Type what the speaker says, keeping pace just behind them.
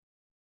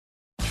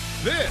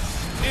This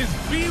is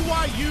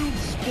BYU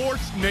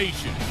Sports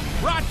Nation,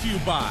 brought to you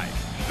by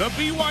the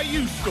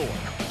BYU Store,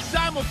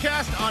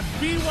 simulcast on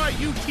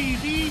BYU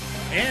TV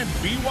and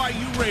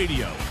BYU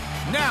Radio.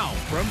 Now,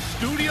 from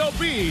Studio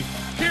B,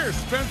 here's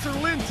Spencer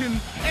Linton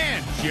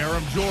and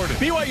Jerem Jordan.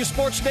 BYU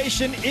Sports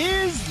Nation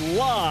is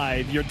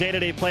live. Your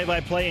day-to-day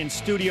play-by-play in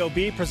Studio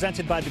B,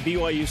 presented by the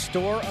BYU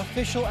Store,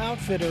 official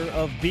outfitter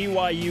of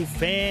BYU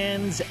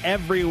fans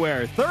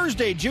everywhere.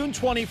 Thursday, June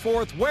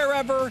 24th,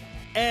 wherever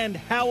and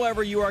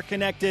however you are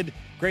connected.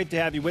 Great to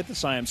have you with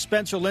us. I am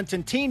Spencer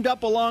Linton, teamed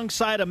up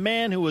alongside a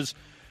man who was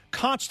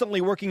constantly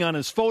working on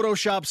his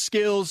Photoshop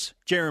skills,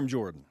 Jerem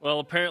Jordan.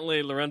 Well,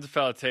 apparently Lorenzo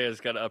Falatea's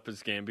got to up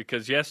his game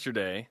because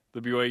yesterday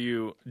the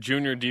BYU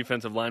junior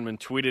defensive lineman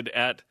tweeted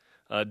at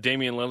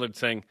Damian Lillard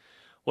saying,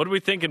 "What are we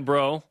thinking,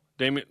 bro?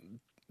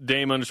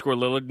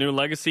 Dame_Lillard, new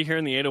legacy here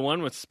in the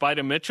 801 with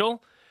Spida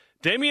Mitchell."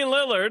 Damian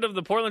Lillard of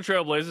the Portland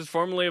Trail Blazers,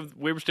 formerly of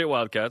Weber State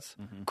Wildcats,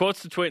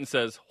 quotes the tweet and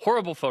says,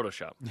 "Horrible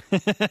Photoshop."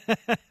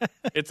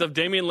 It's of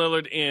Damian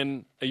Lillard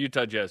in a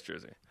Utah Jazz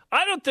jersey.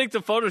 I don't think the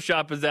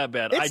Photoshop is that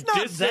bad. It's I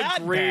not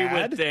disagree that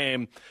bad. with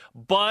Dame,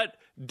 but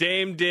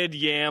Dame did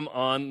yam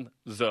on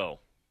Zoe.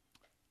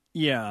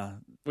 Yeah.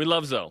 We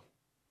love Zoe.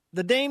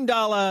 The Dame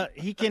Dollar,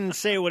 he can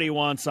say what he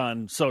wants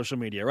on social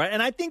media, right?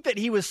 And I think that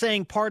he was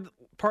saying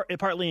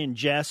partly in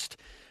jest,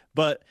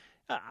 but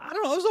I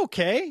don't know, it was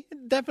okay.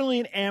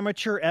 Definitely an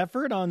amateur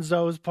effort on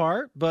Zoe's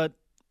part, but,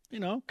 you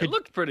know. It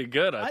looked pretty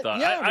good, I thought.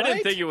 Yeah, I didn't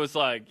right? think it was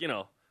like,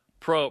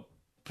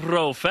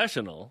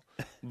 professional,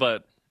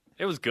 but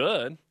it was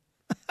good.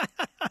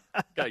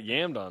 Got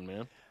yammed on,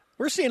 man.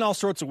 We're seeing all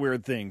sorts of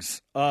weird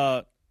things.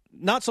 Not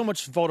so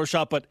much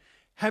Photoshop, but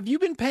have you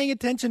been paying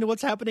attention to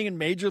what's happening in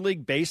Major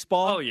League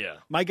Baseball? Oh, yeah.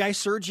 My guy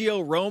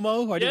Sergio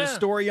Romo, who I did a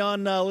story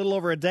on a little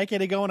over a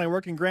decade ago when I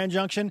worked in Grand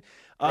Junction.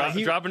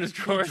 Dropping his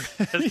drawers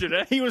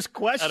yesterday? He was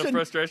questioned. Out of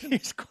frustration? He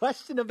was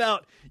questioned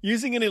about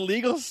using an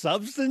illegal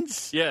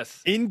substance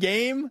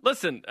in-game.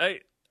 Listen,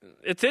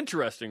 it's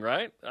interesting,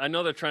 right? I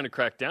know they're trying to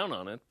crack down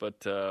on it,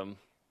 but,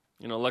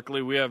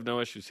 luckily we have no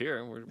issues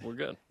here. We're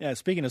good. Yeah,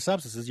 speaking of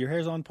substances, your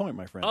hair's on point,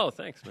 my friend. Oh,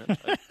 thanks, man.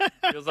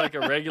 Feels like a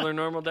regular,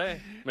 normal day.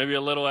 Maybe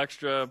a little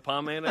extra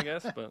pomade, I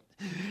guess. But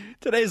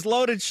today's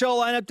loaded show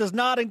lineup does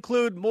not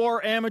include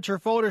more amateur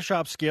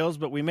Photoshop skills,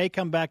 but we may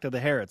come back to the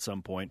hair at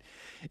some point.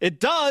 It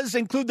does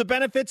include the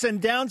benefits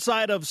and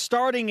downside of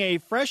starting a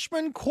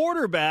freshman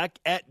quarterback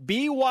at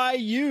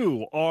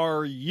BYU.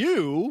 Are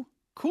you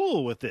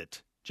cool with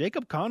it?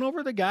 Jacob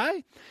Conover, the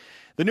guy?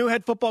 The new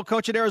head football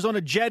coach at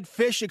Arizona, Jedd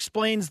Fisch,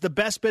 explains the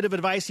best bit of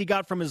advice he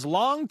got from his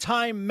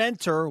longtime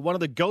mentor, one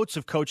of the GOATs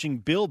of coaching,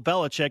 Bill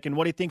Belichick, and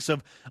what he thinks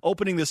of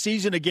opening the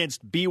season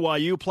against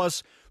BYU.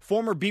 Plus,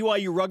 former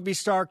BYU rugby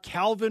star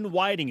Calvin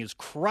Whiting is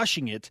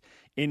crushing it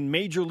in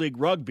Major League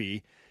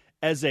Rugby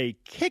as a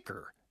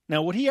kicker.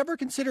 Now, would he ever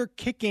consider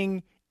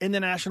kicking in the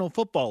National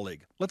Football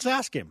League? Let's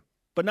ask him.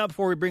 But not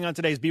before we bring on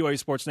today's BYU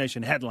Sports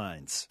Nation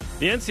headlines.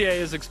 The NCAA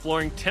is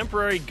exploring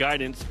temporary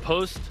guidance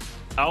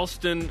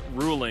post-Alston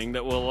ruling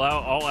that will allow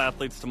all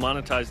athletes to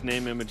monetize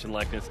name, image, and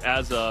likeness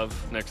as of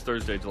next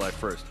Thursday, July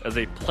 1st, as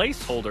a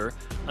placeholder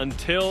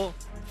until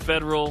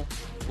federal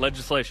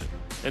legislation.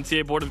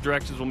 NCAA Board of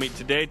Directors will meet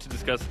today to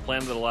discuss a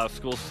plan that allows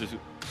schools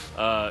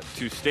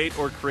to state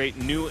or create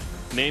new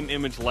name,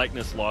 image,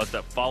 likeness laws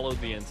that follow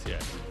the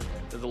NCAA.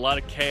 There's a lot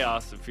of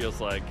chaos, it feels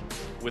like,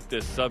 with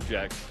this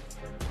subject.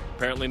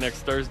 Apparently next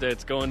Thursday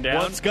it's going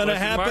down. What's going to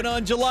happen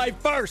on July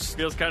 1st?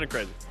 Feels kind of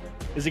crazy.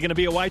 Is it going to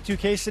be a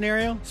Y2K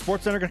scenario?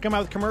 SportsCenter going to come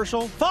out with a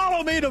commercial?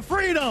 Follow me to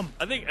freedom!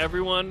 I think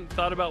everyone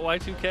thought about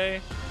Y2K.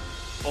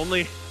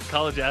 Only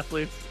college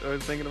athletes are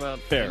thinking about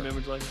name,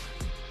 image, likeness.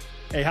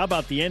 Hey, how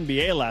about the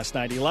NBA last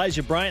night?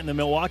 Elijah Bryant and the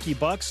Milwaukee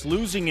Bucks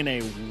losing in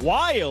a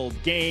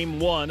wild Game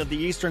 1 of the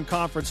Eastern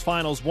Conference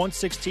Finals,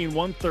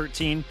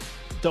 116-113,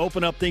 to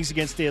open up things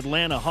against the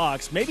Atlanta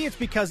Hawks. Maybe it's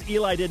because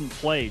Eli didn't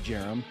play,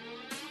 Jerem.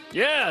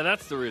 Yeah,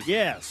 that's the reason.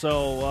 Yeah,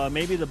 so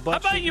maybe the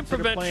Bucks. How about you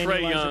prevent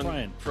Trae Young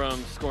Bryant from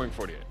scoring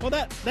 48? Well,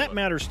 that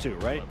matters too,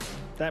 right?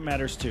 That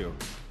matters too.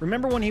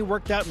 Remember when he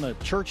worked out in the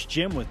church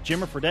gym with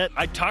Jimmer Fredette?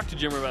 I talked to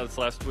Jimmer about this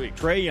last week.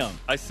 Trae Young.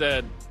 I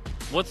said,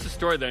 "What's the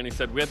story there?" And he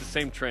said, "We had the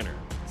same trainer."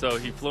 So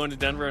he flew into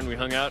Denver and we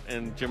hung out,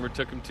 and Jimmer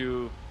took him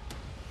to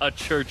a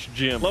church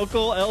gym.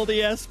 Local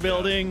LDS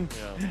building.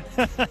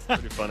 Yeah.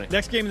 Pretty funny.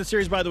 Next game of the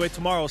series, by the way,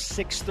 tomorrow,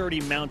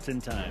 6:30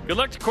 Mountain Time. Good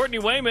luck to Courtney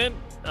Wayman,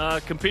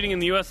 competing in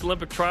the U.S.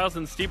 Olympic Trials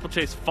in the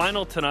steeplechase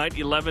final tonight,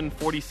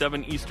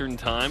 11:47 Eastern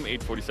Time,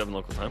 8:47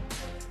 local time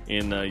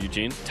in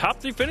Eugene. Top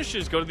 3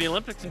 finishes go to the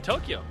Olympics in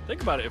Tokyo.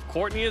 Think about it. If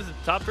Courtney is the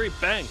top 3,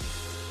 bang.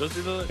 Goes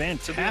to the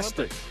Fantastic.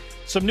 Olympics.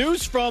 Some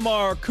news from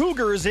our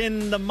Cougars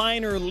in the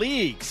minor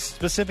leagues,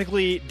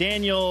 specifically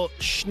Daniel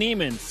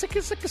Schneemann.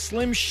 Sicka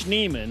Slim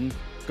Schneemann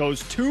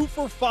goes 2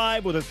 for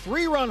 5 with a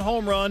 3-run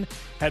home run,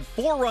 had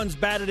 4 runs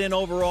batted in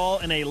overall,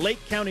 and a Lake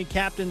County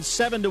captain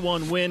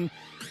 7-1 win,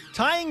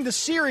 tying the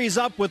series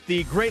up with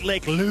the Great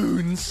Lake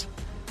Loons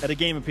at a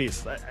game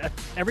apiece.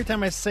 Every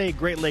time I say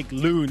Great Lake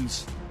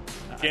Loons,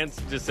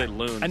 Can't just say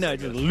loons. I know,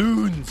 just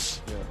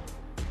Loons. Yeah.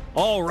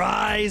 All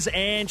rise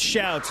and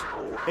shout.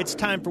 It's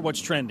time for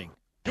What's Trending.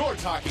 You're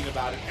talking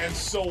about it, and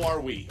so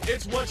are we.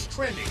 It's What's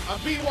Trending on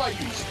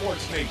BYU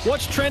Sports Nation.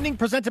 What's Trending,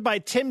 presented by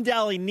Tim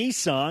Daly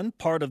Nissan,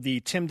 part of the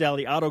Tim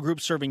Daly Auto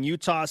Group, serving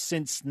Utah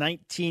since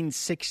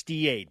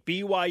 1968.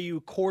 BYU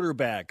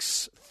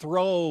quarterbacks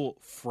throw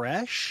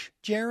fresh,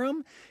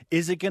 Jerem?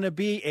 Is it going to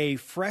be a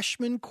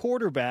freshman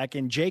quarterback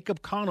in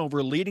Jacob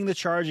Conover leading the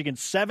charge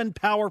against 7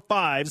 Power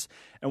 5s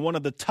and one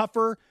of the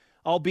tougher,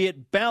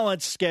 albeit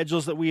balanced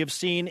schedules that we have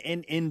seen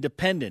in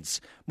Independence?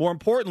 More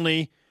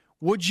importantly,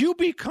 would you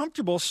be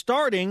comfortable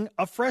starting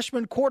a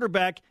freshman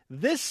quarterback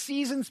this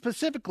season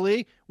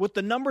specifically with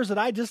the numbers that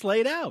I just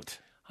laid out?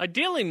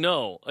 Ideally,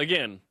 no.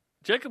 Again,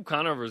 Jacob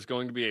Conover is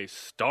going to be a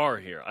star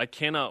here. I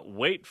cannot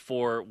wait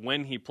for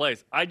when he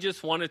plays. I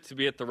just want it to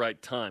be at the right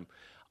time.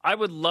 I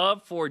would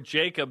love for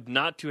Jacob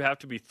not to have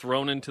to be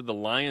thrown into the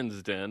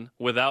lion's den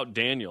without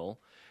Daniel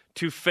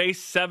to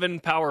face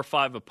 7 Power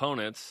 5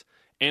 opponents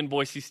and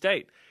Boise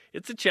State.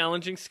 It's a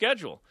challenging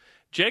schedule.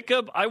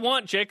 I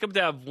want Jacob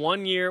to have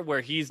 1 year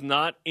where he's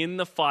not in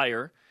the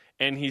fire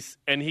and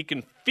he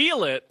can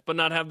feel it but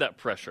not have that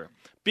pressure.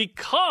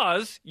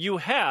 Because you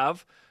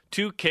have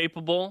 2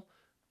 capable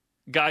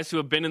guys who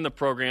have been in the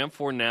program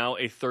for now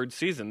a 3rd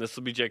season. This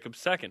will be Jacob's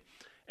 2nd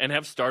and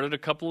have started a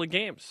couple of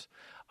games.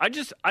 I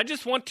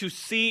just want to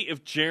see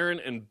if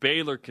Jaron and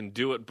Baylor can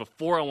do it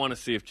before I want to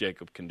see if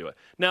Jacob can do it.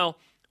 Now,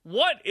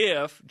 what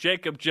if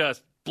Jacob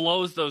just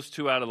blows those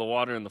 2 out of the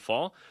water in the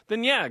fall?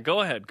 Then yeah,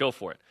 go ahead, go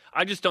for it.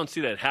 I just don't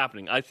see that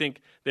happening. I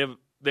think they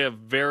have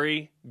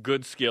very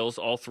good skills,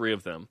 all 3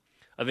 of them.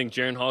 I think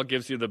Jaren Hall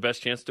gives you the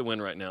best chance to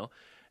win right now.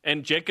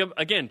 And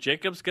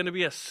Jacob's going to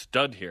be a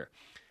stud here.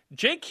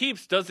 Jake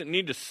Heaps doesn't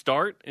need to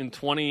start in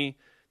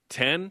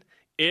 2010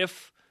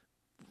 if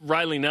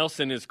Riley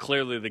Nelson is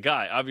clearly the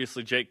guy.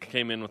 Obviously, Jake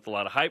came in with a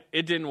lot of hype.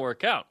 It didn't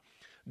work out.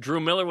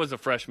 Drew Miller was a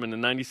freshman in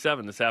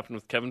 97. This happened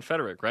with Kevin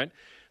Federick, right?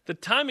 The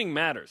timing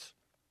matters.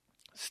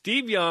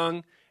 Steve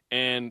Young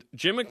and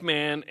Jim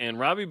McMahon and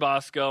Robbie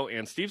Bosco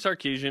and Steve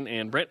Sarkisian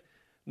and Brent,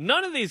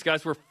 none of these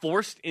guys were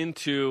forced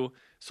into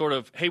sort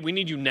of, hey, we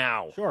need you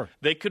now. Sure.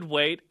 They could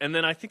wait, and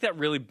then I think that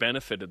really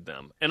benefited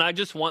them. And I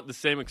just want the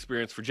same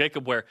experience for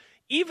Jacob where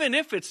even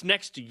if it's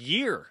next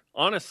year,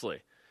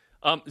 honestly,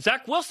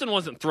 Zach Wilson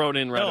wasn't thrown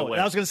in right away.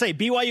 I was going to say,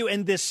 BYU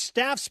and this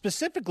staff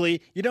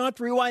specifically, you don't have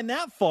to rewind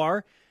that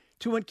far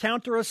to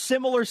encounter a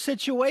similar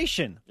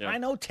situation. Yeah. I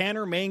know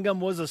Tanner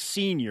Mangum was a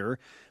senior,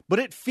 but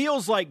it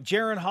feels like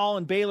Jaren Hall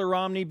and Baylor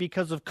Romney,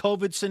 because of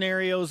COVID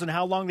scenarios and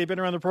how long they've been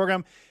around the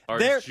program,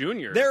 they're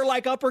juniors. They're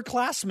like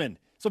upperclassmen.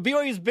 So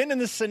BYU's been in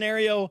this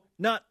scenario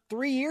not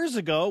 3 years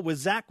ago with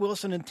Zach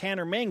Wilson and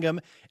Tanner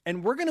Mangum,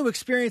 and we're going to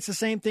experience the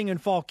same thing in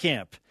fall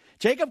camp.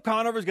 Jacob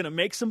Conover is going to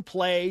make some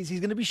plays. He's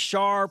going to be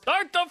sharp.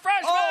 Start the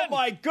freshman! Oh,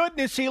 my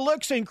goodness, he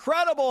looks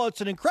incredible.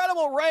 It's an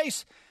incredible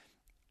race.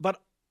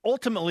 But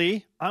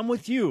ultimately, I'm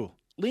with you.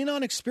 Lean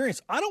on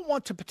experience. I don't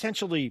want to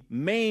potentially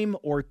maim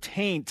or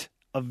taint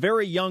a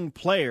very young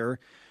player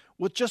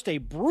with just a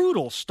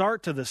brutal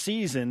start to the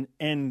season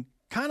and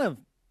kind of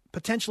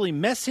potentially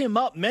mess him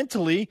up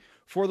mentally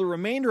for the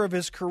remainder of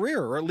his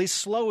career, or at least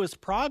slow his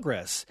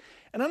progress.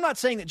 And I'm not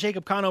saying that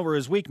Jacob Conover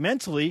is weak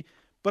mentally,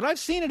 but I've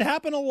seen it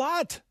happen a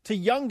lot to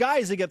young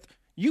guys that get.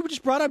 You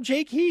just brought up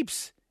Jake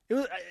Heaps.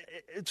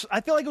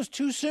 I feel like it was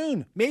too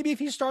soon. Maybe if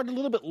he started a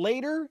little bit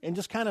later and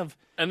just kind of.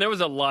 And there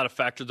was a lot of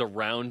factors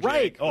around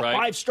Jake.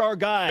 Right. 5-star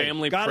guy.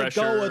 Family Gotta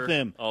pressure. Go with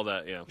him. All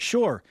that, yeah.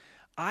 Sure.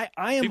 I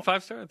am.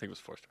 5-star? I think it was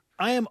 4-star.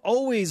 I am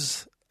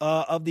always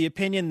of the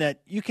opinion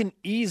that you can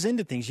ease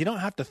into things. You don't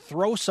have to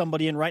throw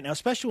somebody in right now,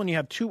 especially when you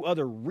have 2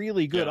 other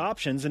really good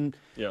options. And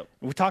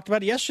we talked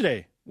about it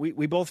yesterday.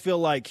 We both feel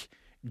like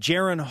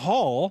Jaren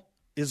Hall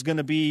is going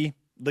to be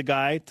the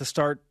guy to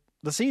start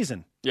the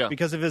season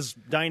because of his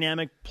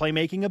dynamic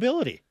playmaking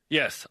ability.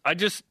 Yes.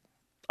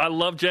 I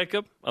love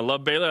Jacob. I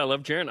love Baylor. I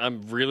love Jaren.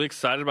 I'm really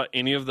excited about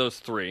any of those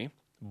 3.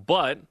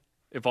 But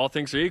if all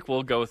things are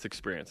equal, go with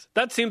experience.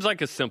 That seems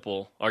like a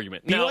simple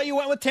argument. BYU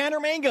went with Tanner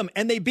Mangum,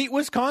 and they beat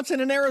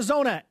Wisconsin and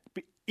Arizona,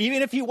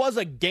 even if he was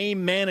a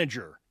game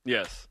manager.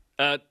 Yes.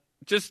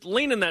 Just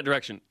lean in that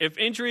direction. If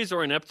injuries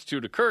or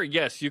ineptitude occur,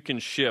 yes, you can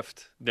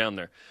shift down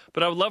there.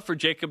 But I would love for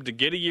Jacob to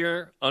get a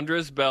year under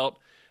his belt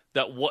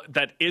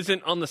that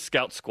isn't on the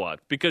scout squad,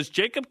 because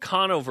Jacob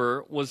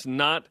Conover was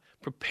not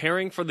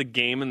preparing for the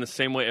game in the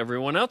same way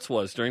everyone else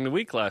was during the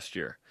week last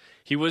year.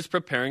 He was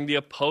preparing the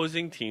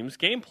opposing team's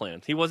game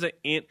plan. He wasn't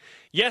in.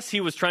 Yes,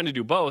 he was trying to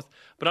do both,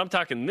 but I'm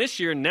talking this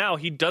year now,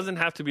 he doesn't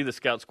have to be the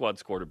scout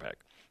squad's quarterback.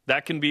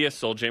 That can be a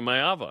Sol-J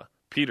Maiava,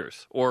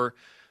 Peters, or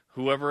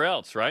whoever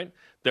else, right?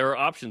 There are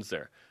options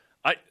there.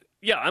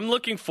 I'm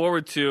looking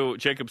forward to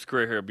Jacob's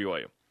career here at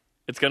BYU.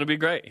 It's going to be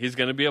great. He's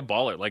going to be a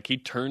baller. Like, he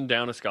turned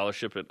down a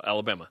scholarship at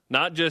Alabama.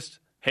 Not just,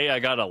 hey, I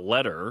got a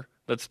letter.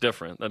 That's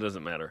different. That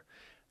doesn't matter.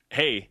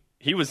 Hey,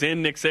 he was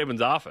in Nick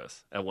Saban's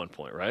office at one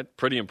point, right?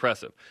 Pretty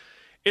impressive.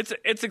 It's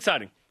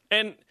exciting.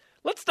 And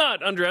let's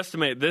not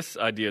underestimate this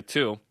idea,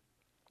 too.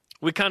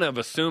 we kind of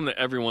assume that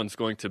everyone's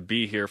going to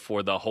be here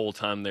for the whole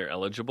time they're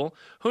eligible.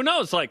 Who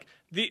knows? Like,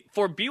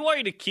 for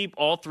BYU to keep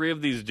all three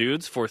of these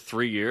dudes for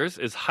 3 years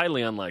is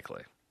highly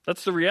unlikely.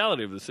 That's the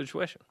reality of the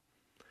situation.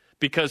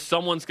 Because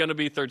someone's going to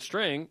be third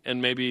string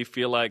and maybe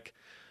feel like,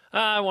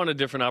 I want a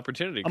different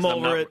opportunity.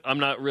 I'm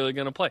not really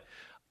going to play.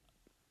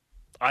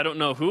 I don't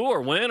know who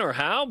or when or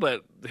how,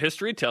 but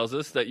history tells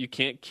us that you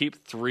can't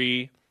keep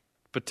 3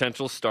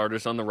 potential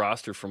starters on the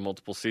roster for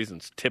multiple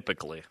seasons.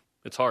 Typically,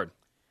 it's hard.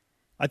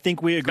 I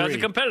think we agree. Guys are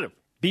competitive.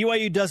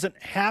 BYU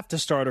doesn't have to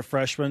start a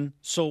freshman,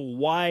 so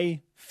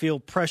why feel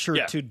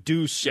pressure to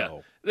do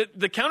so? Yeah.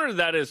 The counter to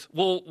that is,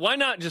 well, why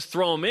not just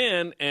throw him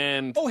in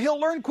and... Oh, he'll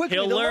learn quickly.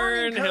 He'll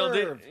learn.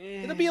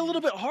 It'll be a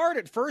little bit hard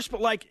at first, but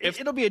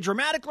it'll be a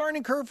dramatic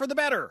learning curve for the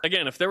better.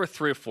 Again, if there were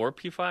 3 or 4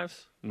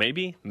 P5s,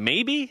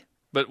 maybe.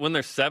 But when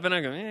there's 7,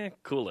 I go,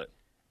 cool it.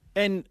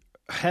 And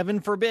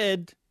heaven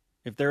forbid,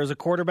 if there is a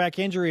quarterback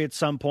injury at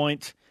some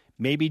point,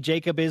 maybe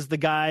Jacob is the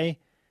guy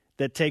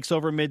that takes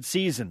over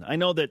midseason. I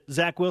know that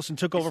Zach Wilson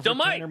took over for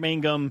Tanner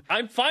Mangum.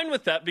 I'm fine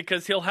with that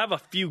because he'll have a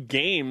few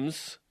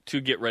games to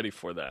get ready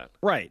for that.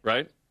 Right?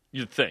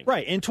 You'd think.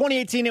 Right. In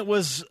 2018, it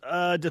was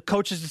the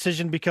coach's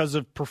decision because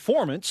of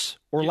performance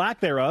or lack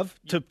thereof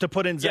to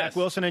put in Zach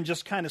Wilson and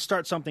just kind of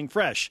start something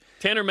fresh.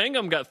 Tanner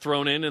Mangum got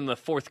thrown in the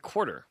fourth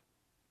quarter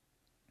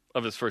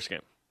of his first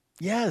game.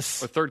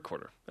 Yes. Or third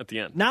quarter at the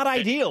end. Not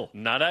ideal.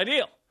 Not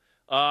ideal.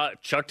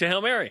 Chuck to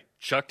Hail Mary.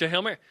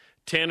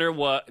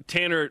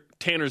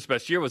 Tanner's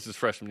best year was his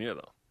freshman year,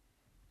 though.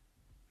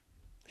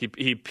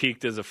 He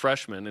peaked as a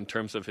freshman in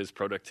terms of his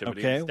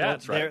productivity and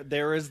stats, right?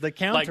 There is the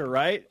counter,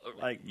 right?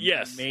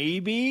 Yes.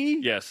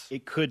 Maybe. Yes.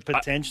 It could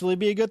potentially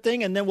be a good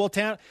thing. And then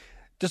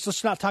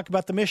let's not talk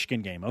about the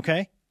Michigan game,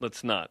 okay?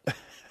 Let's not.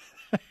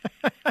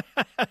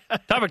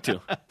 Topic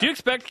 2. Do you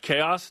expect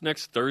chaos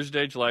next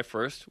Thursday, July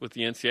 1st, with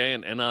the NCAA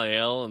and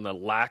NIL and the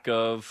lack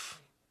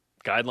of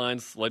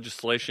guidelines,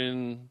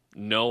 legislation,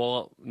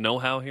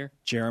 know-how here?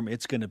 Jeremy,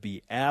 it's going to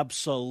be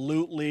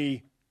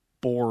absolutely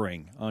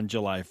boring on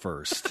July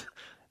 1st.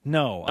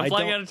 No, I'm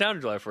flying out of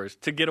town July 1st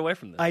to get away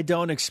from this. I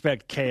don't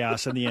expect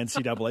chaos in the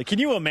NCAA. Can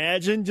you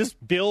imagine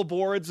just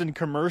billboards and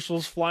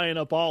commercials flying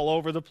up all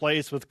over the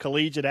place with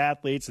collegiate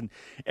athletes and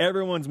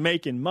everyone's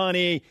making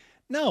money?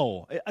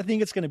 No, I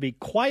think it's going to be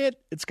quiet.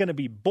 It's going to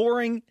be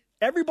boring.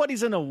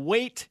 Everybody's in a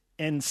wait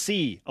and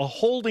see, a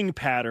holding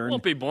pattern. It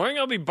won't be boring.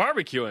 I'll be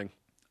barbecuing.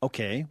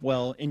 Okay,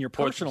 well, in your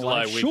personal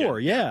July life, weekend. sure,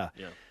 yeah.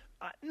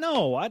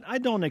 No, I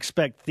don't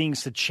expect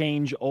things to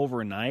change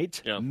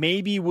overnight. Yeah.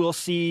 Maybe we'll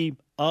see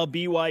a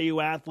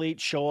BYU athlete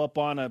show up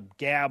on a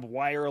Gab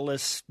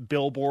wireless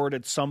billboard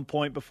at some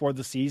point before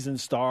the season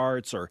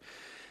starts, or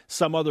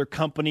some other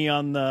company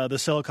on the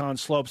Silicon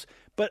Slopes.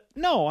 But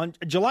no, on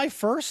July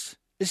 1st,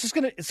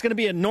 it's gonna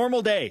be a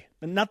normal day.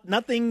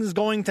 Nothing's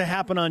going to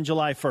happen on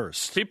July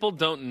 1st. People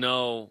don't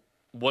know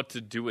what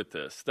to do with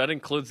this. That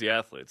includes the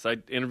athletes. I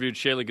interviewed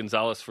Shaylee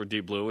Gonzalez for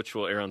Deep Blue, which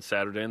will air on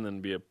Saturday and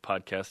then be a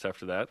podcast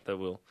after that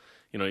will,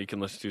 you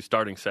can listen to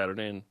starting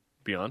Saturday and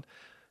beyond.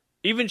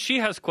 Even she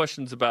has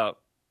questions about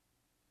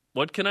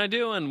what can I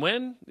do and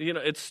when?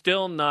 It's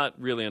still not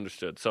really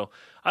understood. So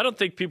I don't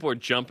think people are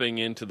jumping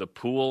into the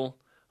pool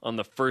on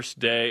the first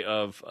day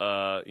of,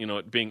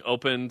 it being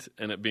opened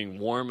and it being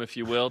warm, if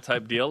you will,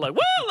 type deal. Like,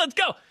 woo, let's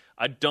go.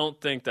 I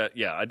don't think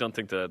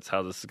that's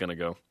how this is going to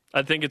go.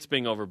 I think it's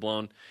being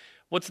overblown.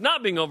 What's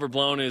not being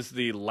overblown is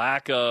the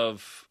lack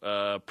of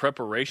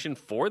preparation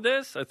for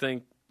this. I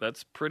think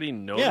that's pretty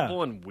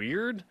notable and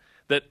weird.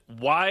 That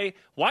why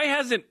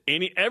hasn't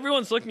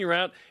everyone's looking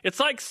around. It's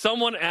like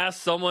someone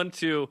asked someone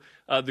to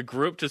the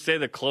group to say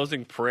the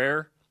closing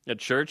prayer at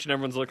church, and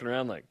everyone's looking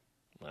around like,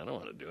 I don't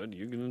want to do it.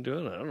 You going to do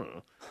it? I don't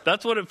know.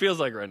 That's what it feels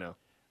like right now.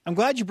 I'm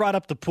glad you brought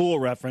up the pool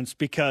reference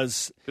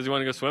because you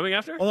want to go swimming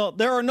after? Well,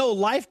 there are no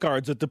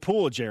lifeguards at the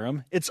pool,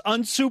 Jerem. It's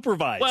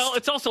unsupervised. Well,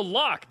 it's also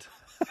locked.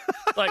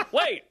 Like,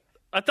 wait,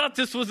 I thought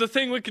this was a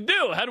thing we could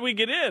do. How do we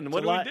get in?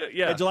 What do we do?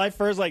 Yeah, July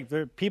 1st,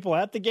 there are people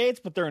at the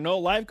gates, but there are no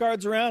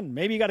lifeguards around.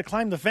 Maybe you got to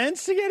climb the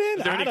fence to get in.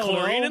 Is there any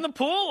chlorine in the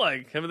pool?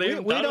 Like, have they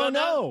even thought about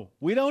that?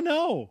 We don't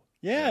know.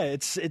 Yeah,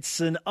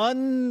 it's an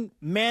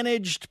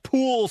unmanaged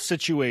pool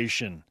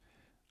situation.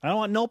 I don't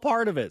want no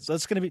part of it. So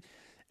it's going to be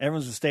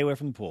everyone's going to stay away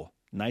from the pool.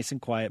 Nice and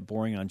quiet,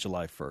 boring on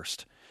July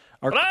 1st.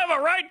 But I have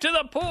a right to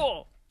the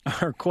pool.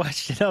 Our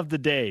question of the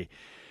day.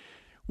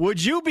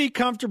 Would you be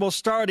comfortable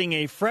starting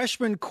a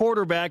freshman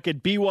quarterback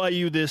at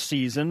BYU this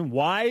season?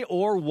 Why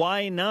or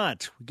why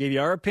not? We gave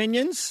you our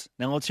opinions.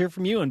 Now let's hear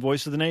from you in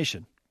Voice of the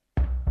Nation.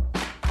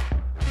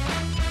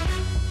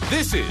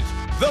 This is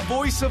the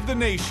Voice of the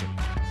Nation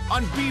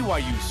on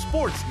BYU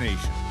Sports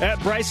Nation. At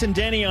Bryson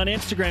Denny on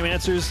Instagram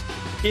answers,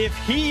 if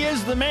he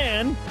is the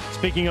man,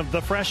 speaking of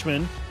the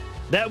freshman,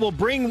 that will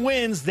bring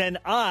wins, then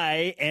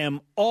I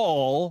am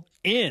all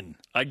in.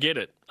 I get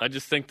it. I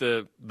just think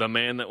the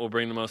man that will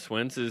bring the most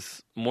wins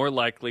is more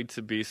likely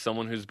to be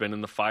someone who's been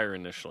in the fire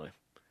initially.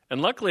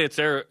 And luckily it's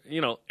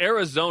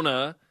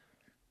Arizona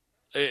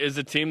is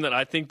a team that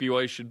I think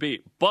BYU should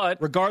beat. But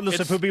regardless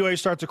of who BYU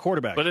starts a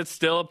quarterback. But it's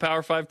still a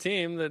Power 5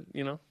 team that,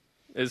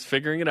 is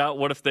figuring it out.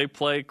 What if they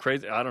play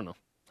crazy? I don't know.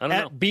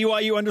 At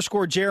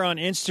BYU_Jer on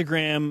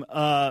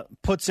Instagram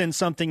puts in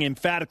something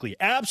emphatically.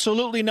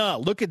 Absolutely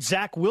not. Look at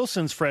Zach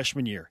Wilson's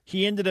freshman year.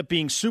 He ended up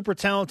being super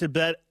talented,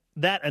 but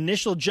that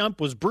initial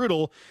jump was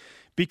brutal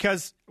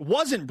because it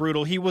wasn't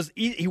brutal. He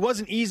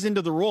wasn't eased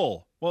into the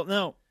role. Well,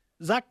 no,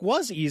 Zach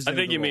was eased into the role.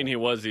 I think you mean he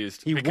was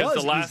eased. Because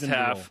the last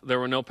half, there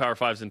were no Power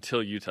 5s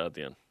until Utah at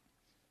the end.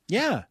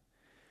 Yeah.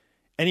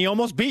 And he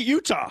almost beat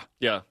Utah.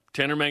 Yeah.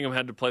 Tanner Mangum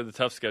had to play the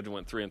tough schedule,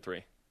 went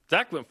 3-3.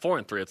 Zach went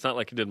 4-3. It's not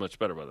like he did much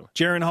better, by the way.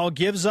 Jaron Hall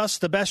gives us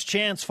the best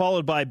chance,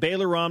 followed by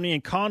Baylor Romney,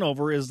 and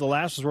Conover is the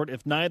last resort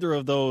if neither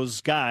of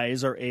those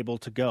guys are able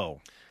to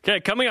go. Okay,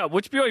 coming up,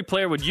 which BYU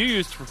player would you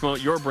use to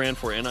promote your brand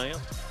for NIL?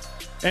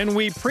 And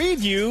we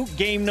preview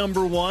game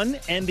number 1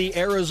 and the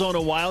Arizona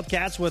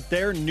Wildcats with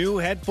their new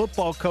head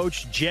football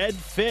coach, Jedd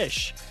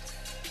Fisch.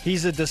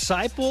 He's a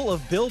disciple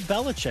of Bill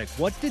Belichick.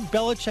 What did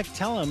Belichick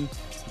tell him?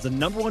 The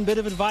number one bit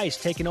of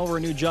advice taking over a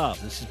new job.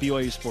 This is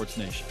BYU Sports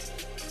Nation.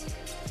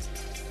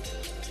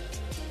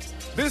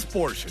 This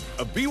portion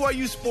of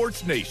BYU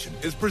Sports Nation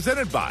is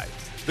presented by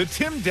the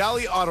Tim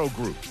Daly Auto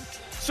Group,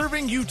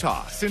 serving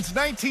Utah since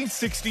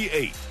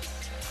 1968.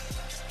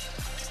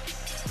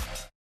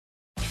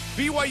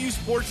 BYU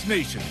Sports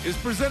Nation is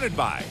presented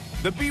by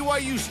the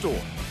BYU Store,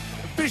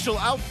 official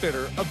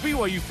outfitter of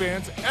BYU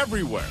fans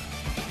everywhere.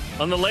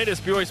 On the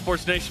latest BYU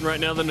Sports Nation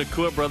right now, the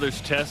Nakua brothers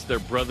test their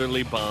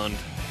brotherly bond.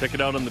 Check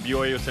it out on the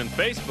BYUSN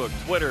Facebook,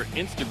 Twitter,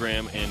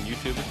 Instagram, and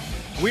YouTube.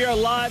 We are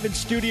live in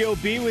Studio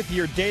B with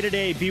your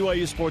day-to-day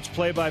BYU Sports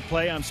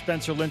play-by-play. I'm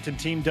Spencer Linton,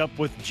 teamed up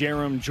with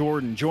Jarom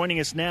Jordan.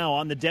 Joining us now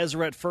on the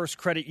Deseret First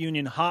Credit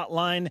Union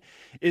hotline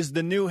is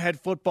the new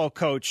head football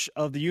coach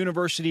of the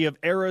University of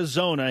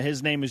Arizona.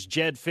 His name is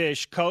Jedd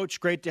Fisch. Coach,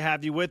 great to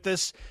have you with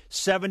us.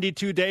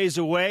 72 days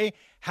away.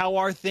 How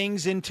are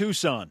things in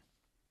Tucson?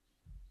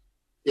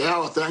 Yeah,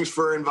 well, thanks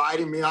for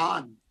inviting me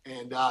on.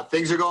 And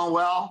things are going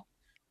well.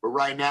 We're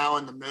right now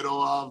in the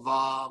middle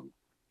of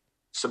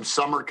some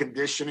summer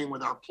conditioning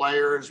with our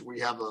players. We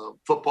have a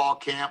football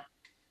camp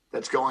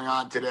that's going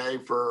on today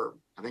for,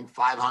 I think,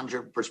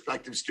 500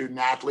 prospective student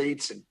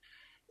athletes. And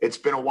it's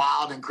been a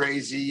wild and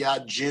crazy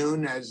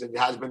June, as it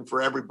has been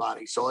for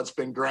everybody. So it's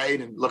been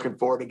great, and looking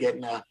forward to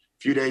getting a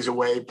few days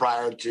away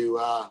prior to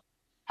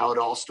how it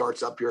all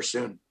starts up here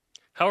soon.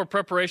 How are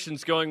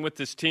preparations going with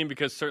this team?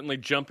 Because certainly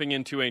jumping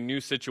into a new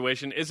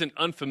situation isn't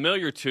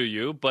unfamiliar to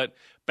you, but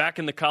back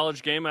in the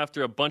college game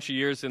after a bunch of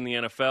years in the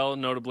NFL,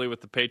 notably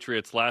with the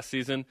Patriots last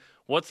season,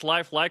 what's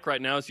life like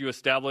right now as you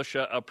establish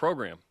a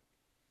program?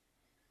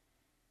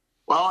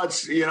 Well,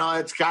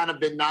 it's kind of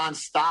been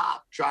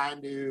nonstop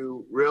trying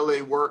to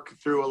really work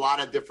through a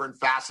lot of different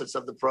facets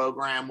of the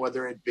program,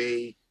 whether it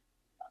be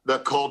the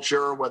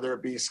culture, whether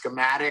it be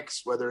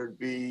schematics, whether it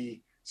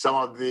be some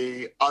of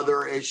the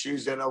other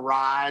issues that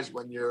arise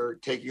when you're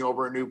taking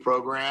over a new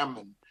program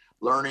and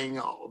learning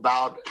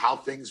about how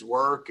things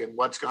work and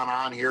what's gone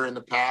on here in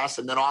the past,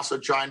 and then also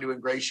trying to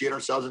ingratiate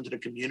ourselves into the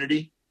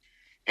community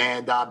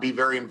and be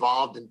very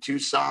involved in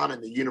Tucson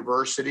and the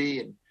university.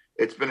 And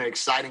it's been an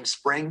exciting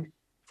spring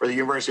for the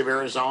University of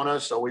Arizona.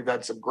 So we've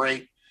had some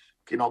great,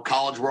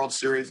 College World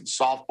Series in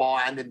softball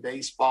and in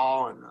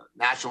baseball, and a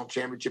national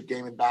championship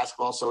game in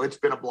basketball. So it's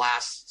been a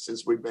blast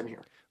since we've been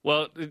here.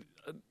 Well,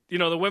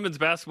 the women's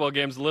basketball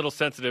game's a little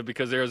sensitive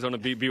because Arizona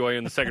beat BYU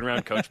in the second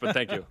round, Coach, but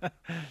thank you.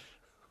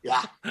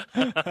 Yeah.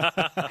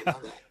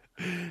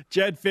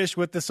 Jedd Fisch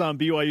with us on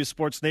BYU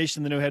Sports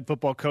Nation, the new head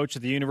football coach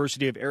at the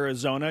University of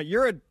Arizona.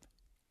 You're a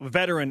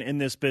veteran in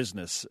this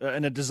business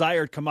and a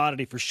desired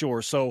commodity for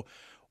sure. So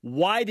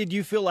why did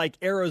you feel like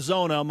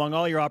Arizona, among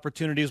all your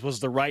opportunities, was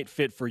the right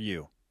fit for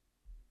you?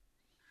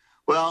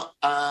 Well,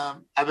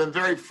 I've been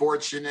very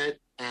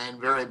fortunate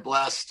and very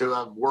blessed to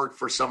have worked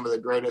for some of the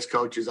greatest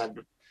coaches I've,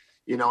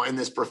 in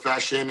this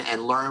profession,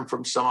 and learned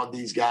from some of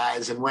these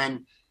guys. And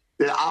when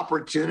the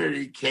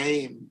opportunity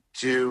came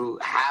to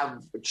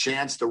have a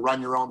chance to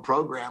run your own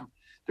program,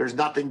 there's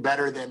nothing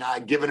better than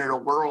giving it a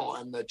whirl,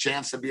 and the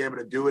chance to be able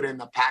to do it in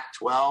the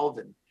Pac-12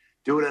 and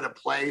do it at a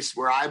place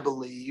where I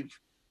believe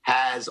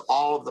has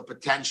all of the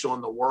potential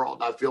in the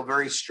world. I feel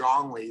very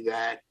strongly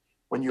that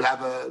when you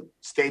have a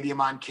stadium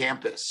on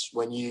campus,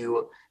 when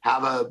you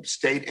have a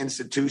state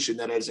institution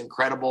that has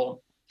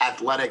incredible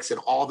athletics in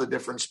all the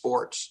different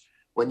sports,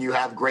 when you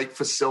have great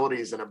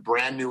facilities and a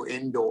brand new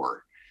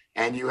indoor,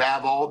 and you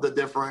have all the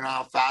different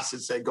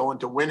facets that go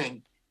into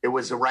winning, it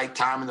was the right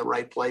time and the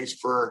right place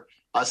for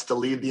us to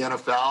leave the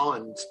NFL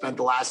and spent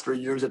the last 3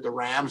 years at the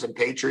Rams and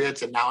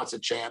Patriots, and now it's a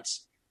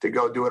chance to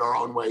go do it our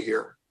own way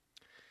here.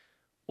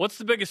 What's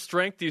the biggest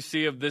strength you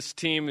see of this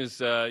team as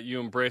you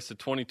embrace the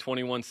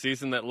 2021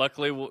 season that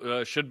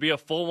luckily should be a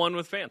full one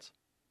with fans?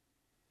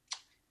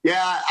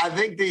 Yeah, I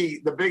think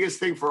the biggest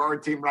thing for our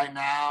team right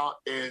now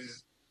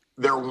is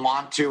their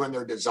want to and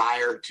their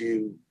desire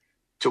to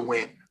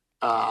win.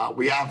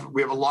 We have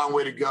a long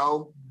way to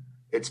go.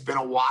 It's been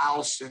a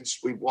while since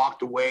we've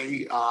walked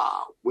away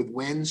with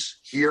wins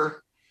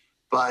here,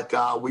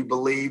 but we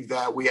believe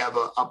that we have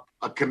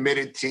a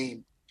committed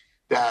team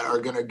that are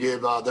going to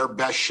give their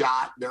best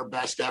shot, their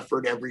best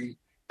effort every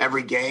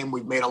every game.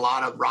 We've made a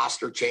lot of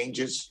roster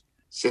changes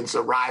since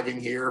arriving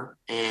here,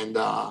 and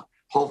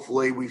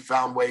hopefully we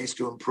found ways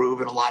to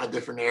improve in a lot of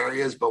different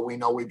areas, but we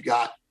know we've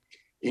got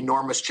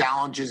enormous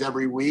challenges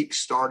every week,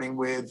 starting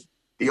with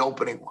the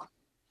opening one.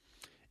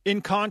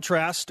 In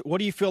contrast, what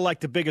do you feel like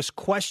the biggest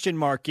question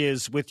mark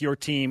is with your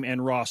team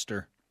and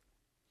roster?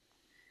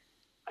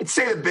 I'd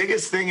say the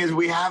biggest thing is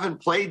we haven't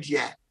played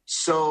yet.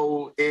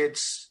 So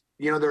it's,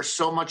 there's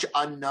so much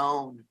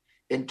unknown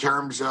in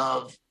terms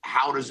of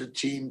how does a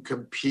team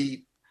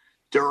compete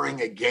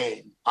during a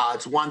game.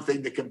 It's one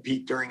thing to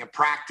compete during a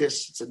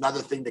practice. It's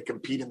another thing to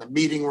compete in the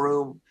meeting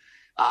room.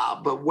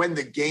 But when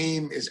the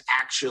game is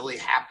actually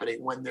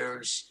happening, when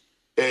there's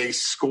a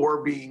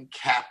score being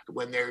kept,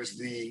 when there's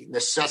the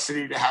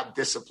necessity to have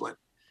discipline,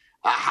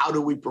 how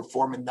do we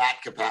perform in that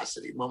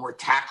capacity when we're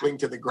tackling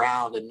to the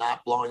ground and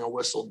not blowing a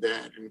whistle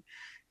dead? And,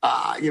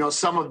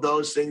 some of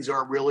those things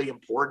are really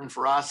important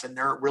for us, and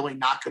they're really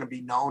not going to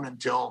be known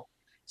until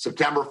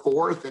September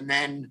 4th, and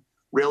then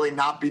really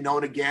not be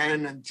known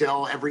again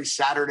until every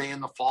Saturday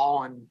in the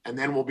fall. And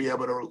then we'll be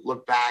able to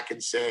look back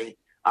and say,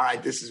 all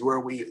right, this is where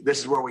we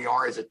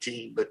are as a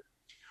team. But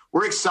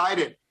we're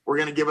excited. We're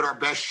going to give it our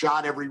best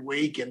shot every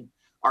week, and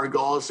our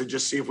goal is to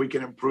just see if we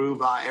can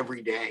improve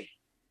every day.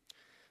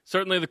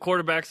 Certainly the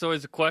quarterback's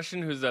always a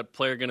question. Who's that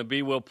player going to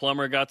be? Will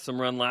Plummer got some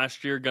run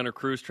last year. Gunnar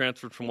Cruz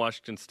transferred from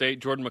Washington State.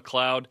 Jordan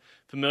McLeod,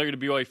 familiar to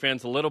BYU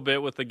fans a little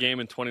bit with the game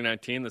in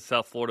 2019 that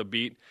South Florida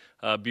beat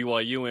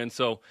BYU in.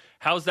 So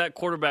how's that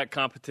quarterback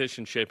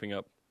competition shaping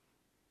up?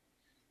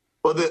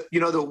 Well,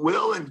 the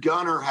Will and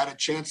Gunnar had a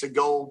chance to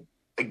go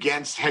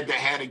against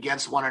head-to-head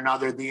against one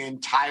another the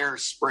entire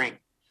spring.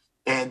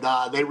 And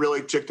they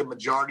really took the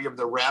majority of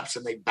the reps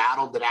and they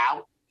battled it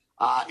out,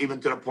 even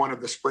to the point of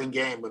the spring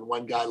game when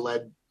one guy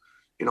led,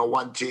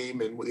 one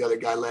team and the other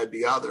guy led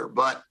the other.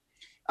 But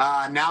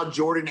now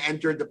Jordan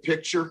entered the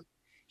picture.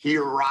 He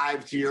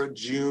arrived here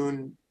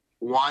June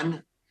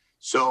 1.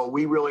 So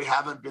we really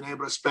haven't been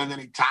able to spend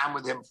any time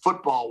with him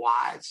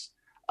football-wise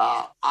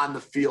on the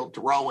field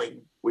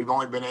throwing. We've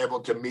only been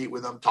able to meet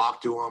with him,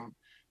 talk to him,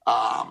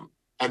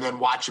 and then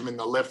watch him in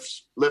the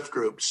lift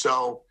group.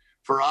 So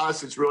for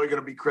us, it's really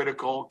going to be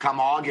critical come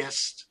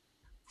August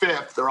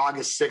 5th or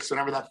August 6th,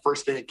 whenever that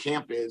first day of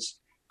camp is,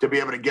 to be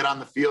able to get on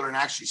the field and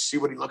actually see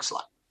what he looks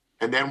like.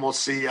 And then we'll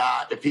see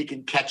if he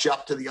can catch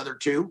up to the other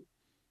two.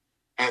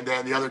 And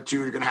then the other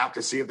two are going to have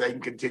to see if they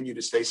can continue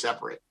to stay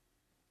separate.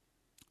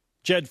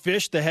 Jedd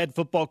Fisch, the head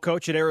football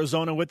coach at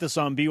Arizona, with us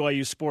on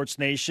BYU Sports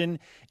Nation.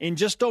 In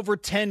just over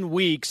 10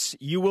 weeks,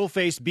 you will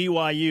face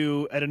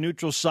BYU at a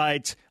neutral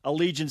site,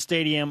 Allegiant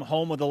Stadium,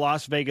 home of the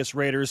Las Vegas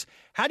Raiders.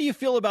 How do you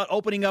feel about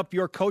opening up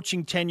your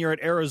coaching tenure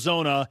at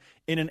Arizona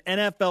in an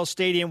NFL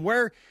stadium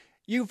where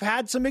you've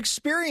had some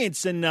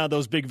experience in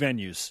those big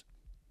venues?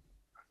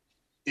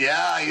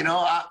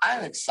 Yeah,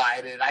 I'm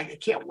excited. I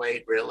can't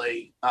wait,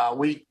 really.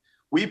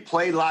 We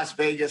played Las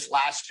Vegas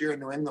last year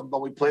in New England,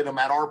 but we played them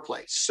at our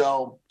place.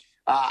 So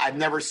I've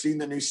never seen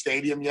the new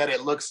stadium yet.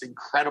 It looks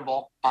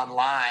incredible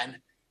online.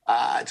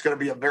 It's going to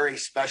be a very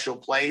special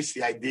place.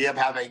 The idea of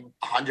having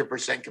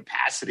 100%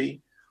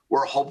 capacity,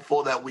 we're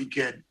hopeful that we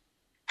could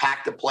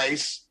pack the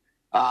place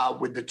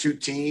with the two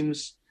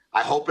teams.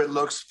 I hope it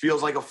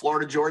feels like a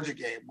Florida-Georgia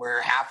game where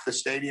half the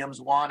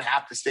stadium's one,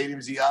 half the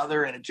stadium's the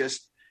other, and it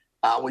just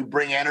we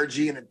bring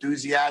energy and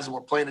enthusiasm.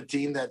 We're playing a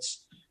team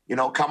that's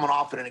coming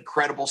off an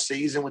incredible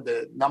season with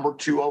the number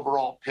 2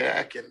 overall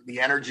pick, and the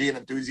energy and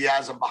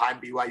enthusiasm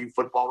behind BYU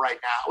football right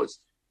now is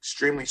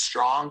extremely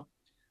strong.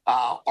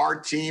 Our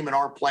team and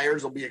our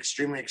players will be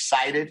extremely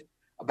excited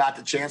about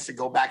the chance to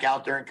go back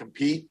out there and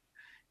compete.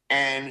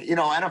 And,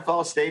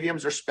 NFL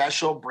stadiums are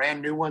special.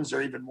 Brand new ones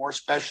are even more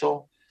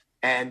special.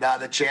 And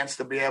the chance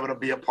to be able to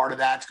be a part of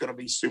that's going to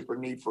be super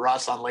neat for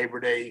us on Labor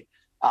Day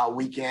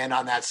weekend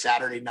on that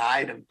Saturday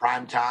night and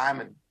prime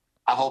time. And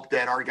I hope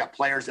that our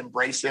players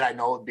embrace it. I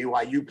know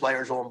BYU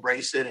players will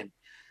embrace it. And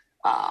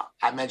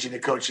I mentioned to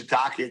Coach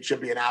Shiitake, it should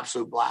be an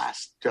absolute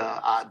blast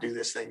to do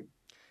this thing.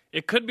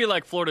 It could be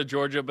like Florida,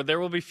 Georgia, but there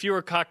will be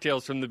fewer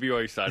cocktails from the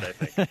BYU side, I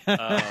think.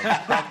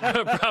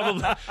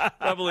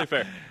 Probably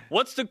fair.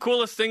 What's the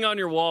coolest thing on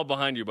your wall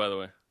behind you, by the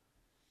way?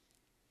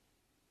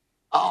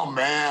 Oh,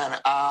 man.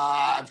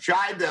 I've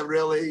tried to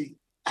really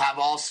have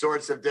all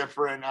sorts of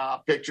different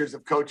pictures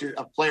of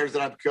players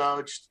that I've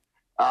coached.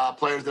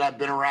 Players that I've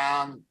been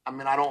around. I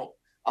mean, I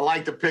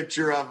like the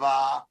picture of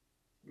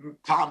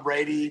Tom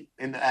Brady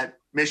at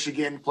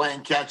Michigan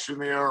playing catch with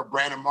me, or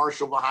Brandon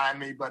Marshall behind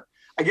me. But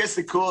I guess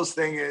the coolest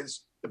thing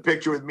is the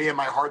picture with me and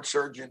my heart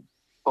surgeon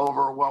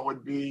over what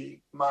would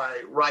be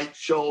my right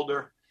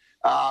shoulder,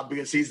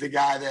 because he's the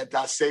guy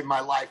that saved my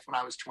life when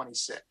I was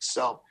 26.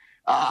 So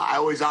I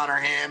always honor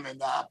him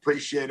and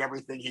appreciate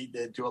everything he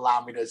did to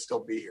allow me to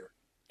still be here.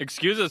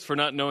 Excuse us for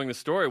not knowing the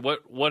story.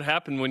 What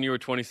happened when you were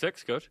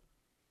 26, Coach?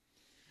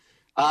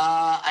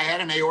 I had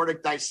an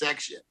aortic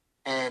dissection,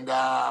 and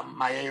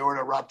my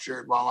aorta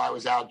ruptured while I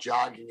was out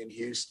jogging in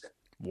Houston.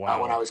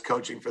 Wow. When I was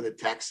coaching for the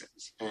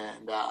Texans,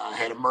 and I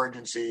had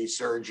emergency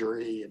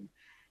surgery, and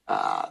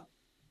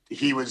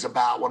he was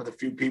about one of the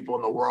few people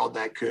in the world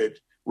that could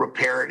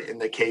repair it in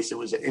the case it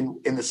was in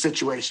the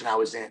situation I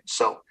was in.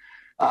 So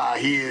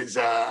he is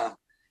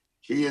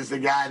the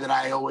guy that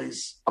I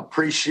always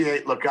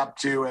appreciate, look up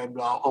to, and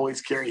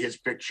always carry his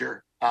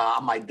picture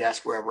on my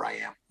desk wherever I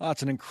am. Well,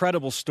 it's an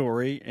incredible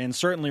story, and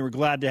certainly we're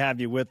glad to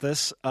have you with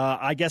us.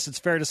 I guess it's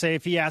fair to say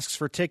if he asks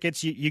for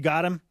tickets, you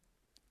got him?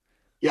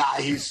 Yeah,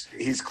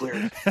 he's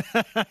cleared.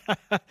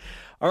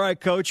 All right,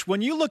 Coach,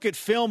 when you look at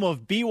film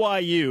of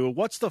BYU,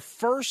 what's the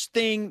first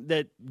thing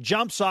that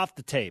jumps off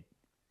the tape?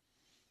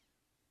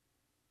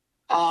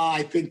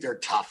 I think their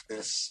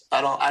toughness.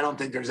 I don't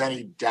think there's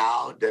any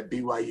doubt that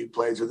BYU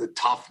plays with a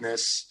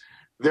toughness.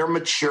 They're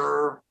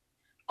mature.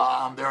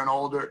 They're an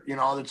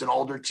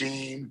older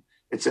team.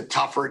 It's a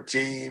tougher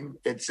team.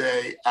 It's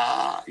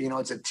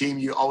a team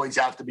you always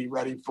have to be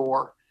ready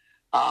for.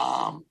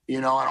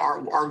 And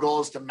our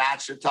goal is to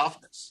match the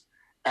toughness.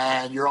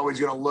 And you're always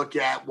going to look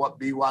at what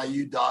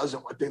BYU does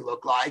and what they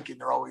look like. And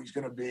they're always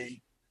going to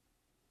be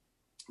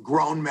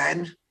grown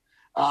men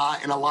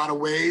in a lot of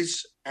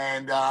ways.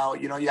 And,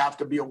 you have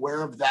to be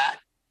aware of that.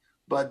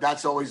 But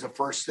that's always the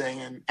first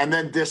thing. And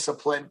then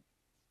discipline.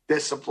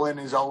 Discipline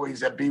is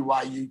always a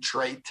BYU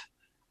trait,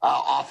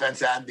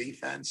 offense and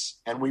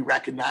defense. And we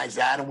recognize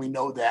that and we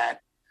know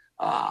that.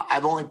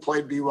 I've only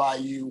played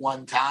BYU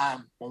one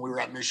time when we were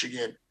at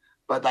Michigan.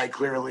 But I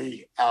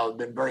clearly have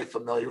been very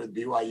familiar with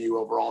BYU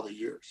over all the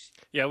years.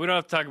 Yeah, we don't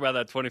have to talk about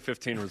that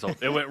 2015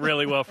 result. It went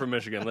really well for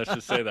Michigan. Let's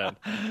just say that.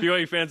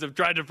 BYU fans have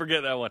tried to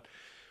forget that one.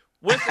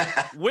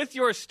 With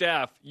your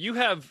staff, you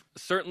have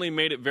certainly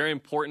made it very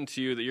important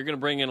to you that you're going to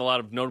bring in a lot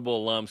of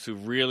notable alums who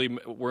really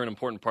were an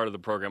important part of the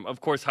program.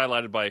 Of course,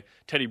 highlighted by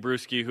Teddy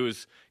Bruschi,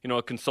 who's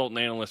a consultant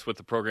analyst with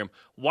the program.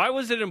 Why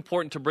was it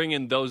important to bring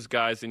in those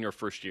guys in your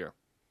first year?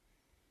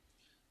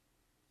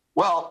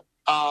 Well,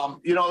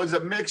 it was a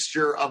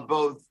mixture of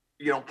both,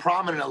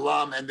 prominent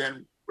alum and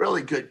then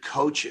really good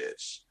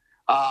coaches.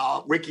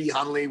 Ricky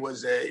Hundley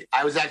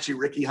I was actually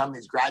Ricky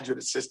Hundley's graduate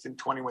assistant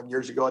 21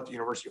 years ago at the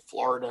University of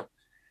Florida.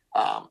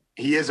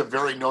 He is a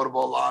very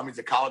notable alum. He's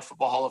a college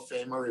football Hall of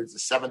Famer. He's the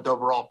 7th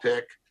overall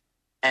pick.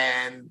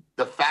 And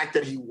the fact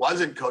that he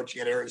wasn't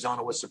coaching at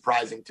Arizona was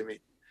surprising to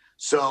me.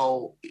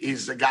 So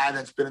he's a guy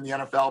that's been in the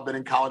NFL, been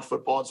in college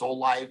football his whole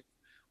life,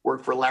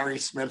 worked for Larry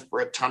Smith for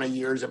a ton of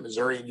years at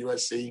Missouri and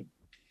USC.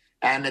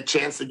 And the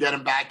chance to get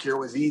him back here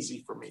was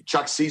easy for me.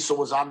 Chuck Cecil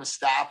was on the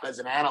staff as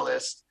an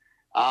analyst.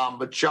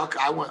 But Chuck,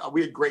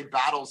 we had great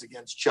battles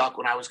against Chuck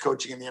when I was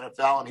coaching in the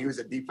NFL, and he was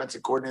a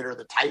defensive coordinator of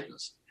the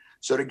Titans.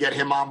 So to get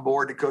him on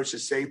board to coach the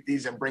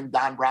safeties and bring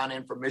Don Brown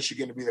in from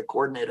Michigan to be the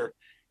coordinator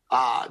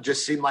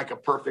just seemed like a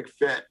perfect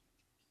fit.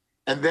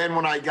 And then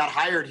when I got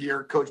hired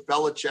here, Coach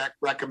Belichick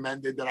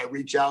recommended that I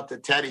reach out to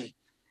Teddy.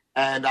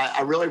 And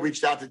I really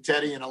reached out to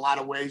Teddy in a lot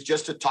of ways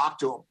just to talk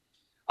to him.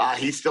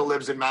 He still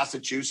lives in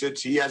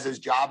Massachusetts. He has his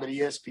job at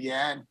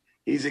ESPN.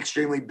 He's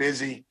extremely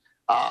busy.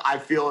 I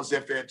feel as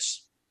if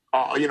it's,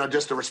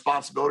 just a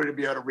responsibility to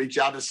be able to reach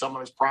out to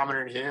someone as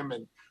prominent as him.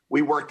 And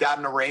we worked out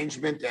an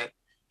arrangement that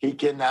he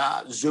can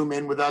Zoom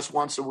in with us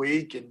once a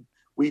week, and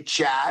we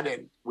chat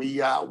and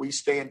we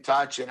stay in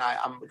touch. And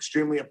I'm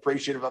extremely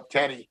appreciative of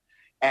Teddy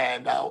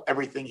and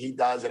everything he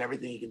does and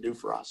everything he can do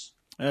for us.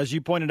 As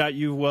you pointed out,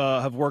 you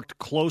have worked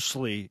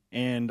closely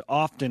and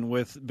often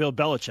with Bill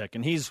Belichick,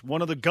 and he's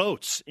one of the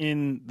GOATs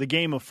in the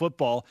game of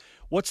football.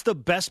 What's the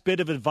best bit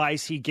of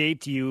advice he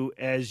gave to you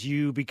as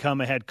you become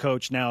a head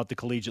coach now at the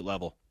collegiate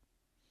level?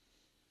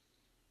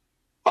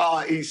 Well,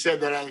 he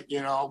said that,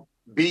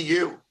 be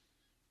you.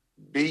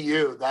 Be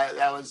you.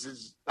 That was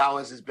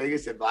his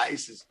biggest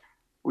advice. Is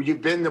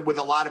you've been with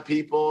a lot of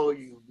people,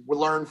 you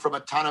learn from a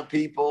ton of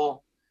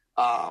people.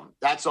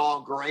 That's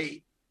all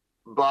great.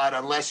 But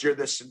unless you're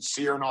the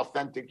sincere and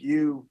authentic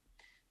you,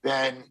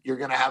 then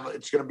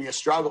it's going to be a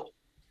struggle.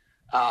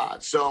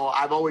 So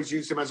I've always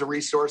used him as a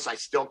resource. I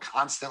still